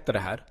mig och berättade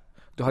det här,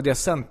 då hade jag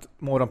sänt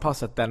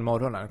morgonpasset den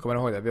morgonen. Kommer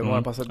du ihåg det? Vi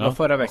morgonpasset var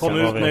förra veckan. Kom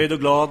ut nöjd och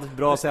glad,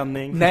 bra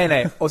sändning.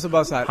 Nej. Och så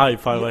bara så här. High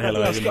five hela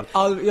vägen.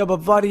 Jag bara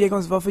varje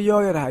gång, varför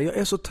gör jag det här? Jag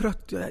är så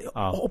trött.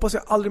 Jag hoppas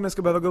jag aldrig mer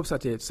ska behöva gå upp så här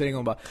tidigt. Så ringer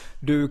hon bara,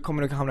 du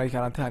kommer att hamna i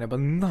karantän. Jag bara,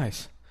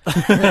 nice.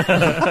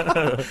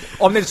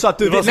 Om det är så att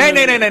du vill.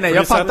 Nej,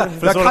 jag fattar.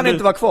 Jag kan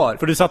inte vara kvar.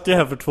 För du satt ju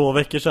här för 2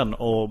 veckor sedan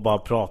och bara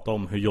pratade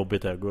om hur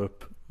jobbigt det är att gå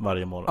upp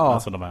varje morgon. Ja,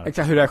 alltså de här.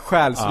 Exakt, hur det är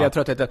själsliga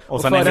tröttheten.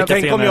 Och sen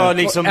tänk om jag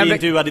liksom blir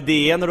intervjuad i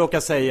DN och råkar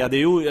säga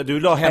du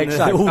la henne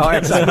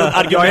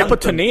exakt. Jag är på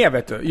turné,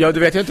 vet du. Du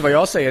vet ju inte vad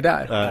jag säger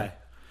där.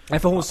 Nej,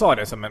 för hon sa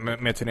det som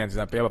med turnén till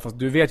exempel. Jag bara, fast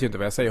du vet ju inte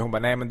vad jag säger. Hon bara,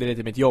 nej men det är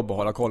lite mitt jobb att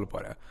hålla koll på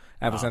det.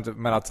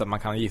 Men att man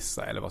kan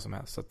gissa eller vad som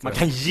helst. Så att, man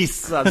kan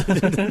gissa.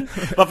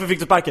 Varför fick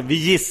du sparken? Vi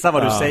gissar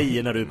vad du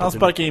säger när du är på han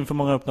sparkar in för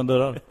många öppna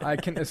dörrar. I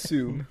can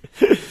assume.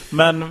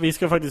 Men vi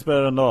ska faktiskt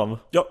börja runda av.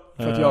 Ja,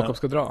 för att Jakob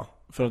ska dra.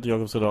 För att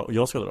Jakob ska dra och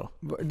jag ska dra.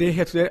 Det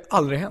har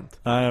aldrig hänt.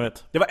 Nej, jag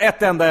vet. Det var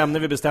ett enda ämne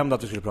vi bestämde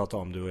att vi skulle prata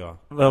om, du och jag.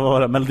 Vad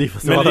var det?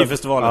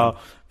 Melodifestivalen. Ja,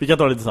 vi kan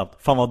ta det lite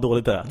snabbt. Fan vad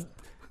dåligt det är.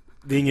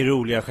 Det är ingen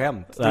roliga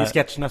skämt. Det är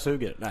sketcherna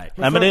suger. Nej,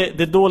 men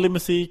det är dålig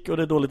musik och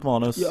det är dåligt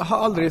manus.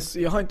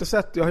 Jag har inte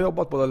sett, jag har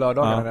jobbat båda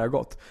lördagarna när jag har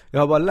gått. Jag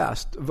har bara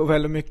läst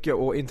väldigt mycket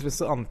och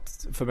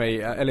intressant för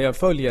mig. Eller jag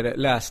följer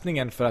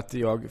läsningen för att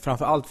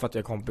framförallt för att jag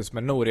är kompis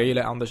med Nor. Jag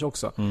gillar Anders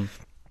också. Och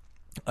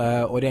det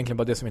är egentligen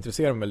bara det som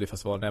intresserar mig med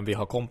Melodifestivalen, när vi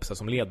har kompisar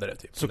som ledare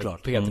typ.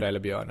 Såklart. Petra eller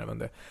Björn eller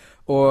det.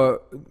 Och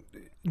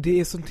det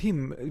är sånt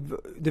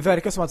det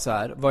verkar som att så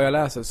här, vad jag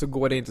läser så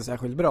går det inte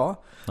särskilt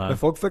bra. Nej. Men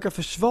folk försöker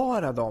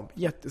försvara dem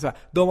så här,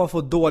 de har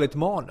fått dåligt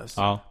manus.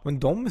 Men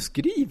de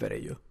skriver det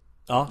ju.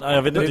 Ja,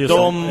 jag vet inte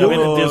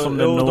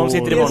de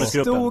sitter i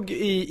manusgruppen. Det stod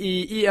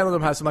i en av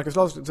de här som Marcus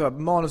Larsson, så här,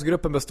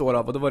 manusgruppen består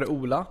av, och då var det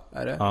Ola,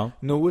 är det?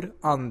 Nor,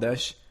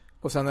 Anders,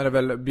 och sen är det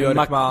väl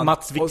Björkman,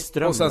 Mats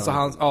Wikström, och sen så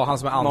han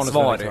som är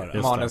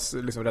ansvarig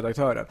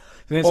manusredaktören.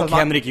 Och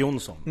Henrik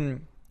Jonsson.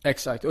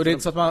 Exakt, och det är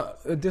inte så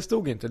att det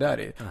stod inte där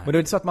i. Men det är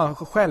inte så att man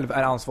själv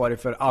är ansvarig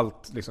för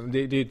allt liksom. Det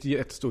är ett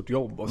jättestort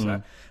jobb och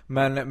sådär.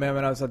 Men jag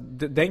menar så att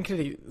den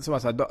kritik som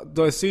man säger,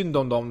 då är synd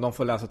om de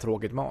får läsa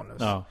tråkigt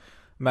manus.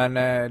 Men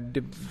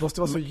det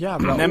måste vara så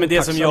jävla nej, men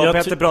det som jag och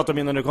Petter pratade om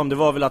innan du kom, det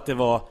var väl att det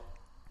var,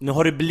 nu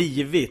har det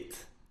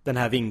blivit den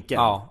här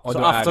vinkeln. Och så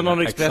Aftonbladet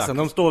och Expressen,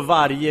 de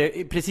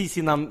står precis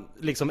innan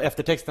liksom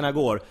eftertexterna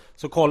går,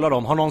 så kollar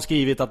de, har någon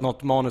skrivit att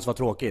något manus var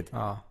tråkigt?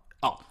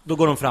 Ja, då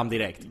går de fram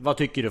direkt. Vad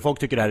tycker du? Folk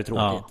tycker det här är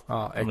tråkigt.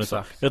 Ja,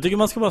 exakt. Jag tycker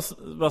man ska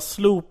bara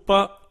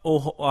slopa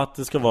och att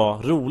det ska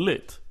vara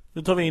roligt.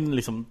 Nu tar vi in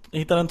liksom,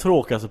 hittar den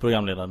tråkigaste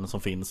programledaren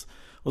som finns.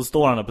 Och så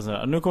står han där och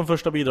säger, nu kommer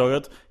första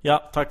bidraget.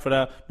 Ja, tack för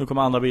det. Nu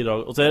kommer andra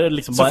bidrag. Och så är det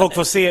liksom så bara, folk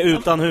får se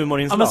utan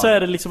humorinslag. Ja, men så är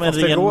det liksom en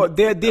ren...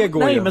 Det går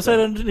nej, ju men inte. så är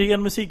det en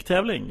ren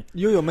musiktävling.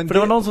 Jo, men för det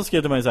var någon som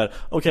skrev till mig så här: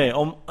 okej,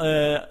 om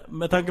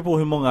med tanke på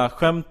hur många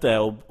skämt det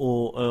är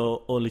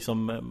och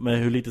liksom med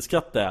hur lite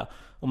skratt det är,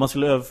 om man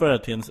skulle överföra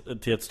det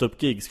till ett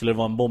ståuppgig, skulle det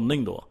vara en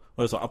bombning då?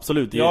 Och jag sa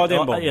absolut. Ja, det är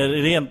en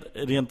bombning.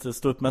 Rent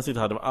ståuppmässigt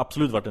hade det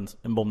absolut varit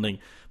en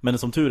bombning. Men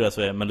som tur är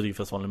så är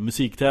Melodifestivalen en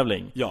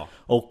musiktävling. Ja.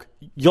 Och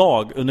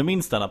jag, under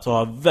min stand-up, så har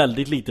jag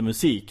väldigt lite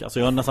musik. Alltså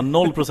jag har nästan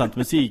 0%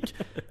 musik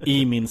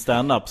i min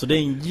stand-up. Så det är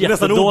en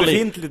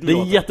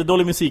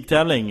jättedålig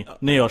musiktävling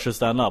när jag kör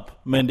stand-up.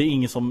 Men det är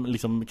ingen som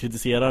liksom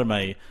kritiserar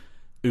mig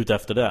ut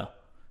efter det.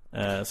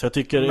 Så jag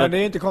tycker men det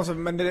är inte konstigt,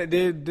 men det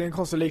är en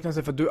konstig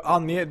liknelse, för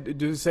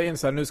du säger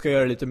så här, nu ska jag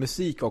göra lite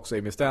musik också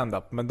i min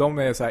stand-up, men de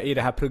är så här, i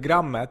det här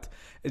programmet,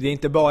 det är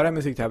inte bara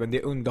musiktävling, det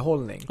är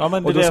underhållning. Ja,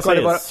 men det är det jag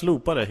säger,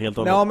 slopa det helt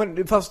och hållet. Ja,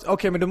 men fast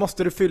okej, men då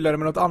måste du fylla det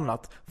med något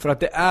annat, för att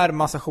det är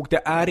massa sjok,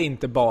 det är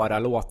inte bara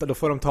låtar, då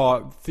får de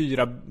ta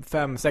 4,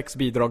 5, 6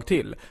 bidrag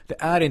till. Det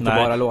är inte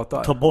bara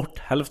låtar. Ta bort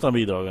hälften av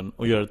bidragen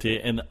och gör det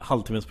till en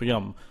halvtimmes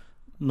program.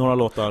 Några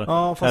låtar.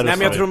 Ja, nej,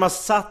 men jag tror man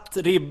satt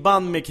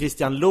ribban med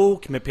Christian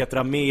Lok, med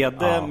Petra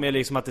Mede, med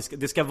liksom att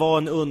det ska vara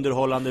en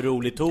underhållande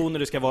rolig ton,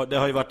 och det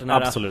har ju varit den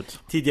här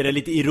tidigare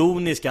lite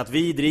ironiska att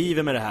vi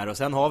driver med det här och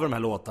sen har vi de här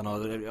låtarna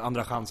och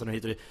andra chansen och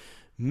hit och dit.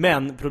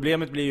 Men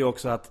problemet blir ju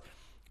också att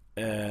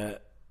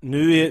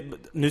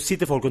nu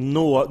sitter folk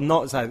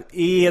och så här,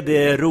 är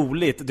det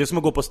roligt? Det är som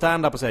att gå på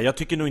stand-up och säga, jag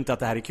tycker nog inte att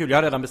det här är kul. Jag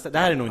har redan bestämt, det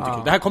här är nog inte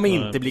kul. Det här kommer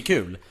inte bli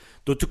kul.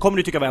 Då kommer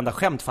du tycka att varenda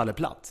skämt faller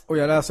platt. Och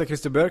jag läser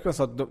Christer Björkman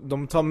så att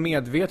de tar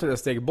medvetet ett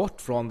steg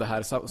bort från det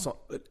här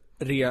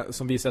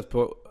som vi sett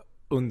på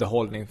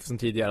underhållning som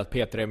tidigare, att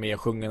Peter är med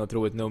och sjunger och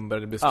tror ett nummer,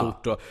 det blir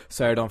stort och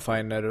Sarah Dawn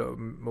Finer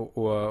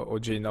och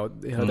Gina och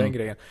hela den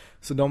grejen.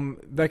 Så de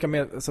verkar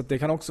med, så att det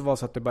kan också vara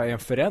så att det bara är en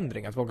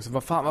förändring, att folk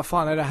säger, vad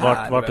fan är det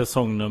här? Vart är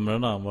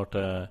sångnumren? Vart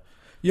är...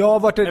 Ja,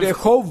 vart är det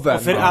showen?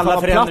 Och för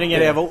alla förändringar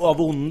är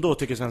av ondo,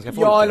 tycker svenska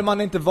folk. Ja, eller man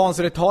är inte van,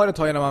 så det tar ett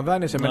tag innan man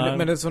vänjer sig.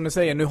 Men det, som ni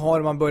säger, nu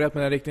har man börjat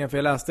med den riktningen. För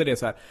jag läste det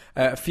så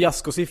här,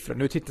 fiaskosiffror,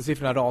 nu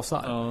tittarsiffrorna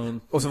rasar.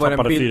 Och så var det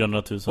en bild,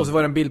 400 000. Och så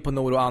var det en bild på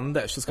Nor och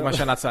Anders. Så ska man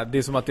känna att så här, det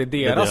är som att det är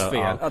deras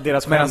fel. Ja,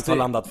 deras skämt har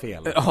landat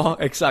fel. Ja,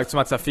 exakt, som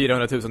att så här,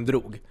 400 000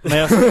 drog.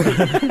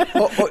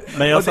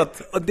 Men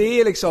och det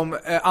är liksom,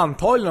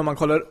 antagligen om man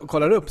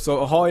kollar upp,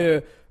 så har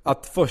ju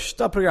att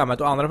första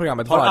programmet och andra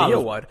programmet varje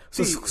år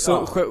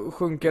så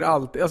sjunker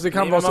allt. Alltså det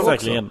kan vara så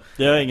verkligen. också.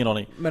 Det har jag ingen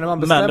aning. Men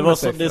det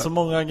är så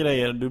många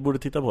grejer. Du borde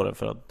titta på det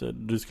för att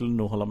du skulle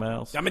nog hålla med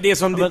oss. Ja, men det är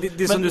som,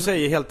 det som du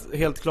säger,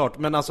 helt klart.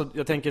 Men alltså,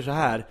 jag tänker så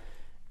här,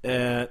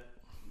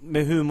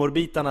 med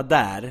humorbitarna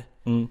där,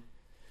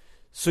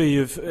 så är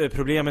ju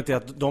problemet är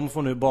att de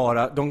får nu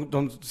bara,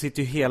 de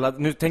sitter ju hela,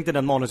 nu tänkte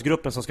den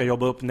manusgruppen som ska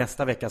jobba upp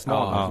nästa veckas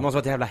manus. Det måste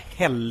vara ett jävla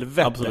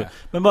helvete. Absolut.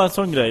 Men bara en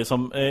sån grej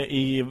som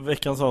i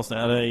veckans avsnitt,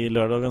 eller i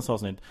lördagens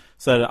avsnitt,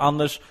 så är det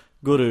Anders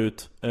går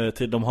ut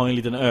till, de har en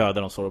liten ö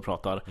där de står och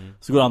pratar.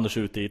 Så går Anders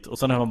ut dit och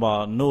sen hör man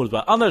bara Nord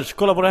bara, Anders,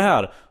 kolla på det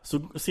här.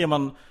 Så ser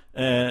man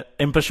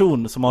en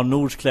person som har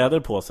Nords kläder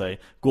på sig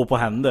gå på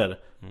händer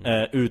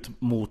ut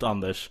mot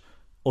Anders.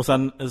 Och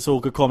sen så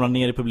åker kameran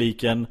ner i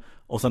publiken.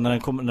 Och sen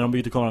när de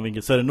byter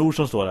kameravinkel så är det Nord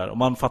som står där. Och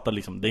man fattar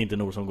liksom, det är inte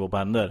Nord som går på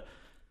händer.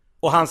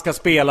 Och han ska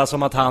spela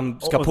som att han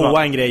ska på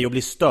en grej och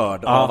bli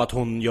störd av att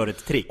hon gör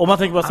ett trick. Och man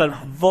tänker bara så här,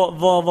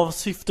 vad var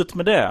syftet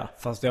med det?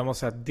 Fast jag måste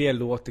säga att det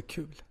låter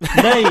kul.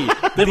 Nej,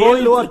 det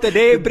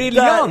är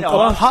briljant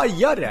och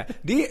pajare.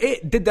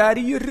 Det där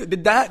är ju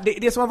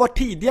det som har varit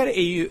tidigare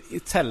är ju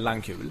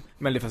sällan kul.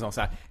 Men det är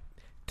så här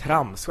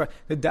trams.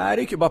 Det där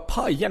är ju bara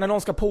paja när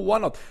någon ska på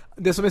något.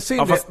 Det som är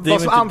synd,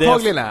 vad som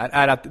antagligen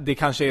är att det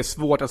kanske är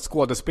svårt att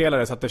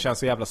skådespelare så att det känns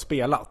så jävla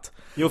spelat.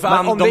 Jo,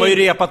 för de har ju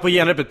repat på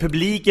genrepet.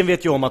 Publiken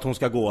vet ju om att hon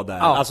ska gå där.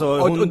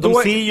 Alltså, de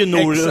ser ju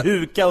Nor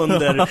huka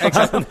under.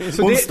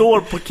 Hon står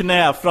på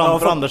knä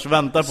framför Anders och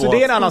väntar på. Så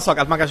det är en annan sak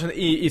att man kanske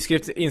i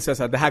skrift inser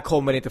så här, det här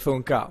kommer inte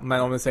funka.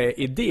 Men om vi säger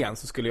idén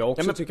så skulle jag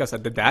också tycka så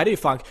här, det där är ju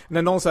fan.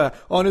 När någon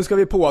säger, nu ska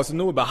vi på, så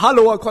Nor bara,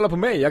 hallå, kolla på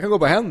mig, jag kan gå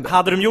på händer.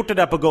 Hade de gjort det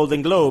där på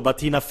Golden Globe, att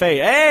Tina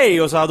Fey,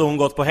 hej, och så hade hon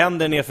gått på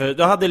händer nerför,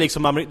 då hade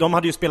liksom, de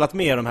hade ju spelat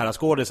med de här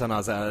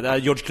skådisarna så här,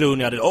 George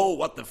Clooney hade,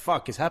 what the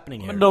fuck is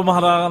happening here? Men de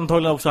hade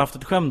antagligen också haft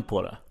ett skämt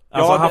på det.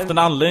 Alltså haft en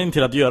anledning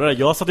till att göra det.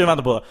 Jag satt ju och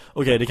väntade på,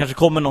 okej, det kanske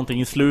kommer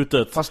någonting i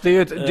slutet. Fast det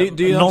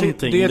är ju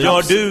någonting.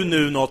 Gör du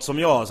nu något som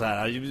jag så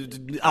här,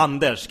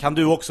 Anders, kan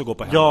du också gå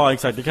på händer? Ja,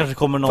 exakt, det kanske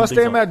kommer någonting.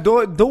 Fast det är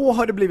med, då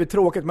har det blivit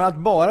tråkigt. Men att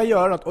bara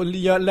göra något och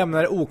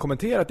lämna det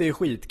okommenterat, det är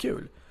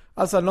skitkul.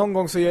 Alltså någon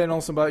gång så är det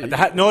någon som bara...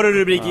 Nu har du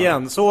rubrik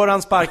igen.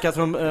 Soran sparkat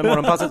från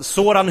morgonpasset.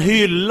 Soran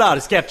hyllar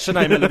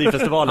sketcherna i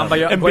Melodifestivalen.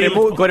 Han bara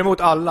går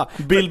emot alla.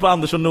 Bild på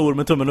Anders och Nor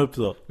med tummen upp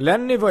så.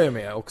 Lenny var ju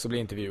med också, bli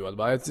intervjuad.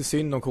 Bara, det är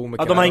synd om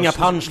komiker. Ja, de har inga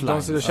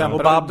punchlines. Och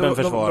Babben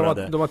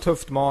försvarade. De har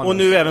tufft manus. Och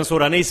nu även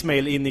Soran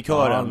Ismail in i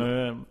kören.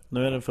 Ja,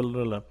 nu är det full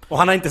rulle. Och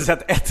han har inte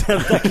sett ett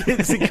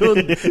enda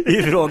sekund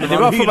ifrån. Det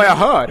var för vad jag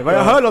hör. Vad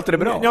jag hör låter det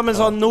bra. Ja, men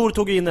så Nor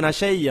tog in den här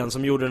tjejen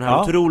som gjorde den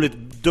här otroligt...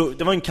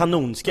 Det var en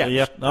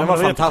kanonsketch. Den var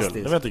fantastisk.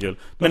 Det var jättekul.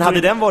 Men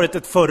hade den varit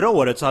ett förra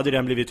året så hade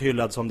den blivit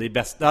hyllad som det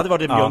bästa. Det hade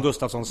varit Björn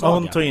Gustafssons saga.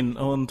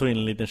 Hon tog in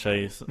en liten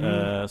tjej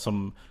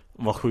som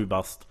var 7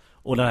 bast.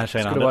 Och den här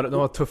tjejen de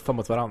var tuffa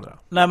mot varandra.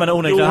 Nej, men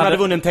hon hade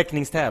vunnit en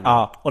teckningstävling.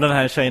 Ja, och den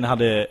här tjejen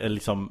hade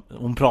liksom,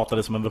 hon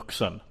pratade som en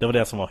vuxen. Det var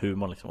det som var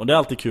humor liksom. Och det är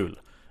alltid kul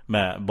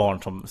med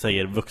barn som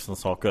säger vuxna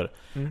saker.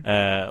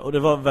 Och det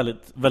var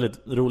väldigt, väldigt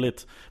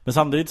roligt. Men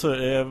samtidigt så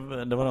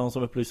det var någon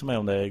som upplyste mig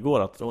om det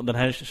igår, att den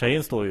här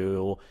tjejen står ju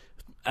och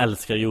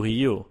älskar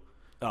Yohio.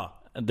 Ja.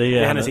 Det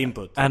är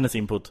hennes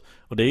input.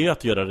 Och det är ju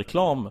att göra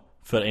reklam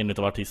för en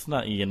av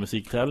artisterna i en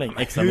musiktävling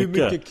extra Hur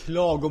mycket. mycket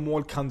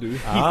klagomål kan du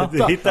hitta?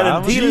 Du hittar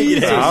en till grej.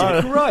 Jesus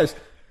Christ.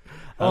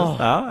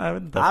 Ja, jag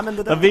vet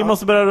inte. Men vi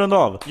måste börja runda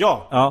av.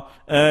 Ja.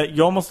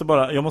 Jag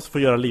måste få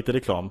göra lite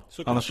reklam.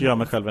 Annars gör jag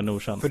mig själv en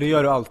otjänst. För det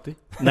gör du alltid.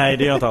 Nej,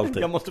 det gör jag inte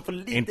alltid. Jag måste få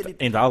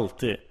inte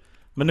alltid.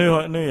 Men nu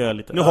gör jag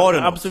lite. Nu har du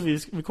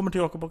absolut, vi kommer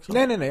till Jakob också.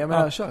 Nej, jag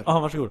menar, kör. Ja,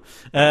 varsågod.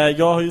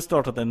 Jag har ju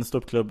startat en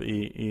ståuppklubb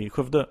i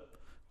Skövde.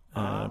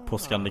 På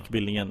Scandic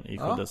Billingen i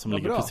Skövde, som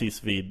ligger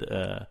precis vid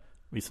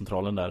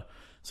centralen där.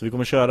 Så vi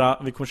kommer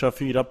köra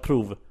 4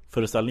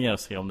 provföreställningar och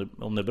se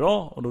om det är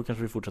bra, och då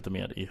kanske vi fortsätter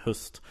med i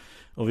höst.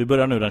 Och vi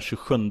börjar nu den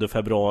 27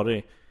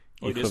 februari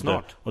Oj, det är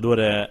snart. Och då är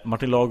det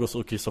Martin Lagos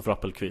och Kristoffer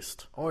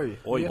Appelqvist.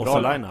 Oj, bra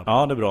lineup.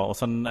 Ja, det är bra. Och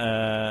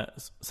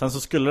sen så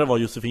skulle det vara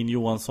Josefin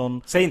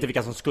Johansson. Säg inte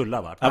vilka som skulle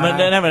ha varit.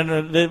 Ja,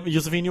 men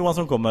Josefin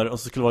Johansson kommer, och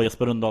så skulle det vara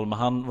Jesper Rundahl, men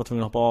han var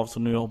tvungen att hoppa av, så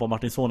nu hoppar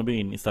Martin Soneby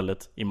in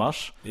istället i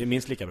mars. Det är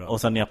minst lika bra.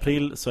 Och sen i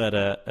april så är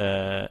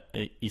det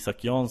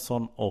Isak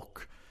Jansson och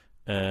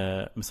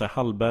Messiah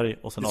Hallberg,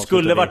 och sen det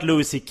skulle varit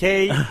Louis CK,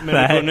 men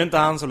det kunde inte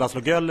han, så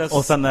Laszlo Gölles.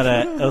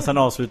 Och sen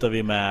avslutar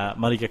vi med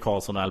Marika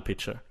Karlsson och Al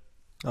Pitcher.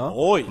 Ja.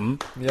 Oj,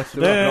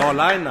 jättebra.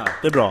 Bra lineup.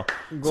 Det är bra.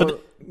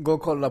 Gå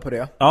och kolla på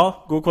det.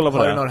 Ja, gå och kolla på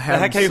det. Har du någon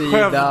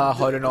hemsida?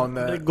 Har du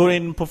någon... Går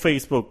in på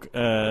Facebook,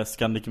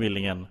 Scandic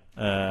Willingen,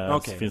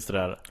 så finns det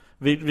där.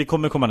 Vi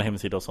kommer komma en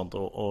hemsida och sånt,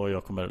 och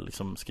jag kommer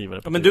liksom skriva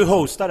det på. Ja, men du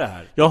hostar det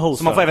här. Jag hostar.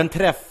 Så man får även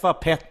träffa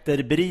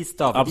Petter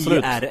Bristav.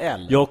 Absolut.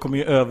 IRL. Jag kommer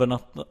ju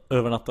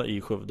övernatta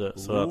i Skövde,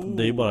 så att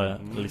det är ju bara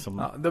liksom...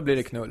 Ja, då blir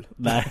det knull.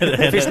 Nej,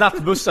 det finns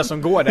nattbussar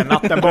som går den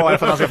natten bara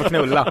för att man ska få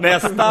knulla.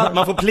 Nästa,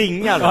 man får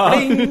plingar.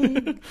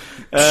 Pling!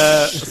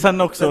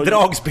 Sen också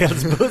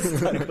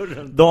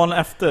dragspelsbussar. dagen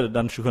efter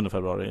den 27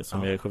 februari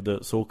som är i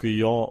Skövde, så åker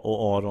jag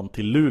och Aron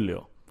till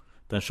Luleå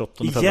den 28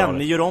 februari. Igen,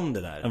 ni gör om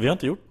det där. Men vi har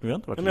inte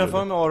varit i men jag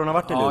får med Aron har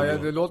varit i Luleå. Ja,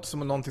 det låter som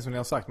någonting som ni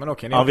har sagt, men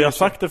okej. Ja, vi har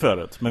sagt det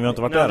förut, men vi har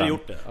inte varit där än.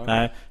 Gjort det. Okay.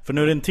 Nej, för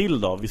nu är det en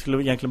till dag. Vi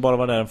skulle egentligen bara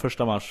vara där den 1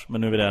 mars,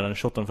 men nu är vi där den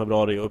 28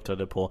 februari och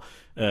uppträdde på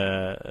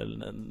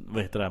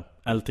vad heter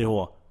det?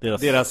 LTH.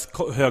 Deras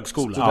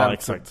högskola. Ja,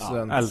 exakt.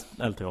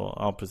 LTH,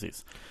 ja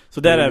precis.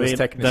 Så där är vi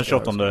den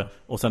 28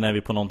 och sen är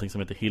vi på någonting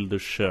som heter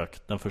Hilders kök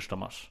den 1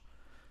 mars.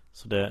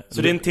 Så det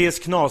är en TS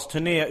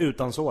Knas-turné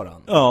utan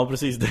Soran. Ja,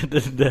 precis.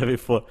 Det vi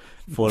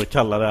får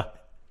kalla det.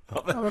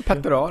 Ja, men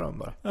Petter och Aron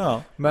bara.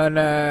 Ja. Men,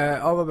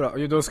 ja vad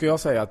bra. Då ska jag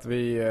säga att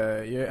vi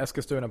är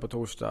Eskilstuna på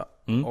torsdag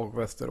och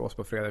Västerås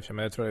på fredag.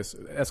 Men jag tror att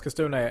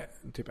Eskilstuna är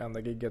typ enda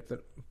gigget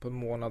på en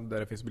månad där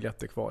det finns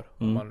biljetter kvar.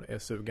 Om man är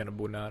sugen och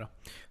bor nära.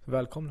 Så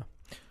välkomna.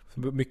 Så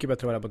mycket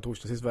bättre att vara på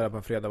torsdag. Sist var det på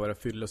en fredag, var det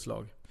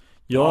fylleslag.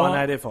 Ja,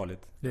 nej det är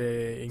farligt. Det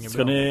är ingen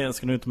bra.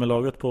 Ska ni ut med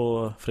laget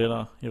på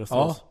fredag i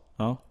Västerås?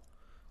 Ja.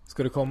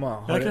 Ska du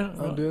komma?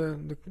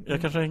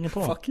 Jag kanske hänger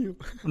på. Fuck you.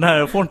 Nej,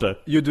 jag får inte.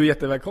 Jo, du är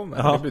jättevälkommen.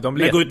 Ja.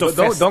 Men gå ut och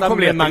festa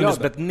med Magnus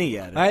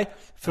Bettner. Nej,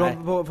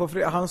 på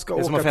han ska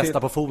åka som att festa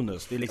på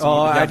Fonus. Det är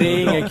liksom det är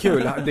ingen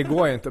kul. Det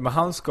går ju inte. Men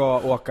han ska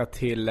åka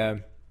till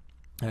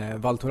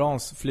Val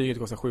Thorens. Flyget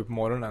kostar 7 på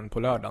morgonen på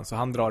lördagen. Så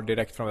han drar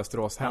direkt från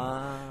Västerås hem.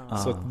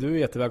 Så att du är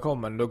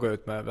jättevälkommen. Då går jag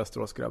ut med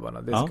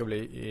Västeråsgrabbarna. Det ska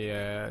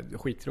bli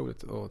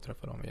skitroligt att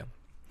träffa dem igen.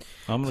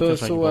 Ja,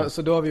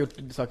 så då har vi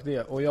sagt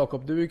det. Och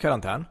Jakob, du är i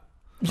karantän.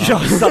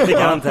 Jag satt i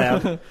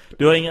karantän.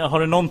 Har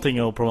du någonting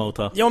att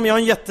promota? Ja, men jag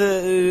har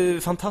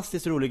en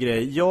fantastiskt rolig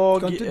grej.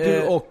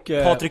 Du och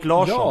Patrik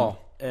Larsson,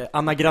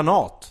 Anna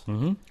Granat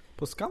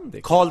på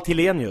Scandic, Carl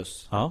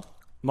Tillenius,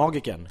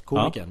 magikern,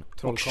 komikern,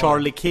 och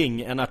Charlie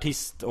King, en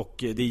artist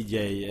och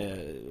DJ,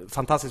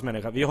 fantastisk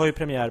människa. Vi har ju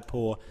premiär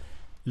på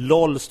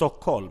LOL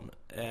Stockholm,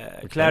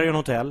 Clarion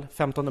Hotel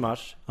 15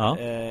 mars.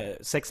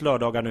 6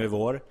 lördagar nu i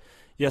vår.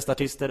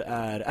 Gästartister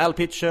är Al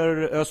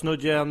Pitcher,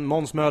 Ösnudgen,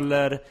 Måns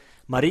Möller,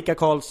 Marika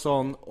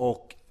Karlsson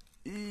och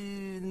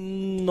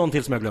någon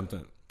till som jag glömt nu.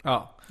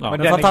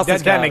 Men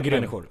fantastiska den är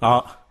människor.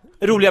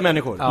 Roliga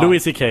människor.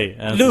 Louis CK.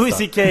 Louis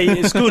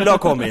CK skulle ha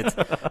kommit,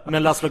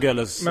 men Laszlo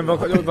Gölles. Men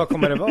vad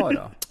kommer det vara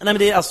då? Nej, men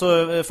det är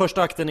alltså,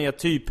 första akten är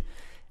typ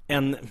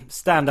en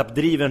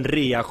stand-up-driven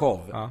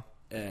rea-show.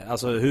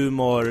 Alltså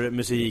humor,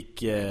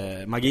 musik,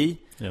 magi.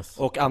 Yes.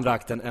 Och andra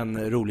akten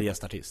en rolig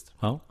gästartist.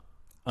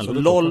 Så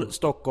LOL,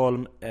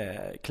 Stockholm,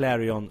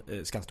 Clarion,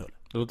 Skanstull.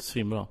 Det låter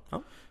svinbra.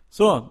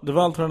 Så, det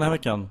var allt för den här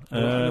veckan.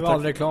 Det var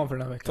all reklam för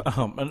den här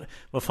veckan. Men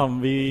vad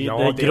fan, det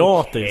är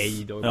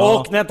gratis.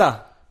 Och vänta,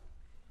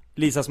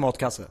 Lisas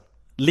matkasse.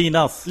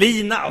 Lina.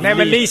 Nej,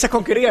 men Lisa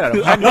konkurrerar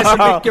då. Han är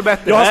så mycket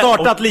bättre. Jag har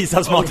startat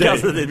Lisas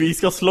matkasse. Okay. Vi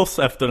ska slåss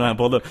efter den här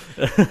podden.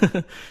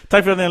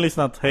 Tack för att ni har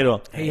lyssnat. Hej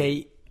då.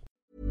 Hej.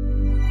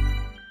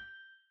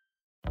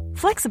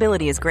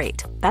 Flexibility is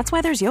great. That's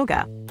why there's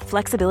yoga.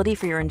 Flexibility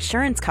for your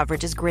insurance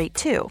coverage is great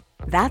too.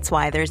 That's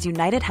why there's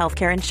United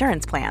Healthcare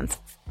Insurance Plans.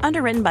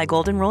 Underwritten by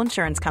Golden Rule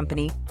Insurance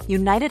Company,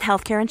 United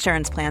Healthcare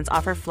Insurance Plans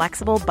offer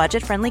flexible,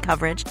 budget-friendly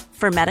coverage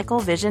for medical,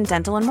 vision,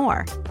 dental, and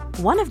more.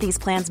 One of these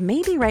plans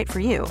may be right for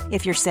you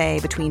if you're, say,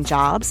 between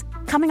jobs,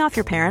 coming off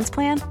your parents'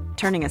 plan,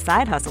 turning a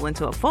side hustle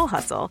into a full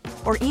hustle,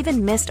 or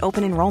even missed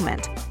open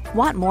enrollment.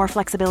 Want more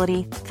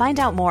flexibility? Find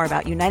out more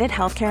about United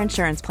Healthcare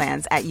Insurance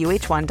Plans at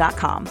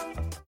uh1.com.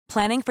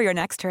 Planning for your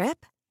next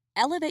trip?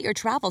 Elevate your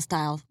travel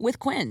style with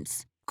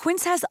Quince.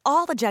 Quince has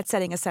all the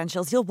jet-setting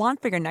essentials you'll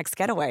want for your next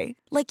getaway,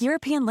 like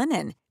European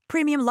linen,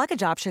 premium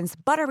luggage options,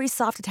 buttery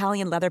soft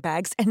Italian leather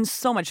bags, and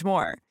so much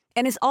more.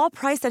 And is all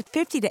priced at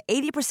 50 to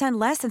 80%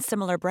 less than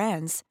similar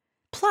brands.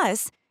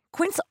 Plus,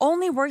 Quince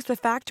only works with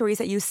factories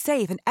that use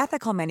safe and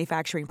ethical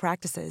manufacturing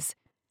practices.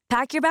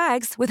 Pack your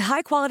bags with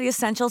high-quality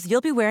essentials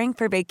you'll be wearing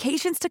for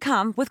vacations to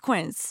come with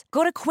Quince.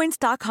 Go to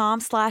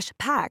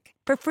quince.com/pack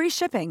for free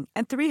shipping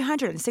and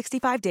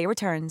 365-day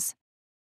returns.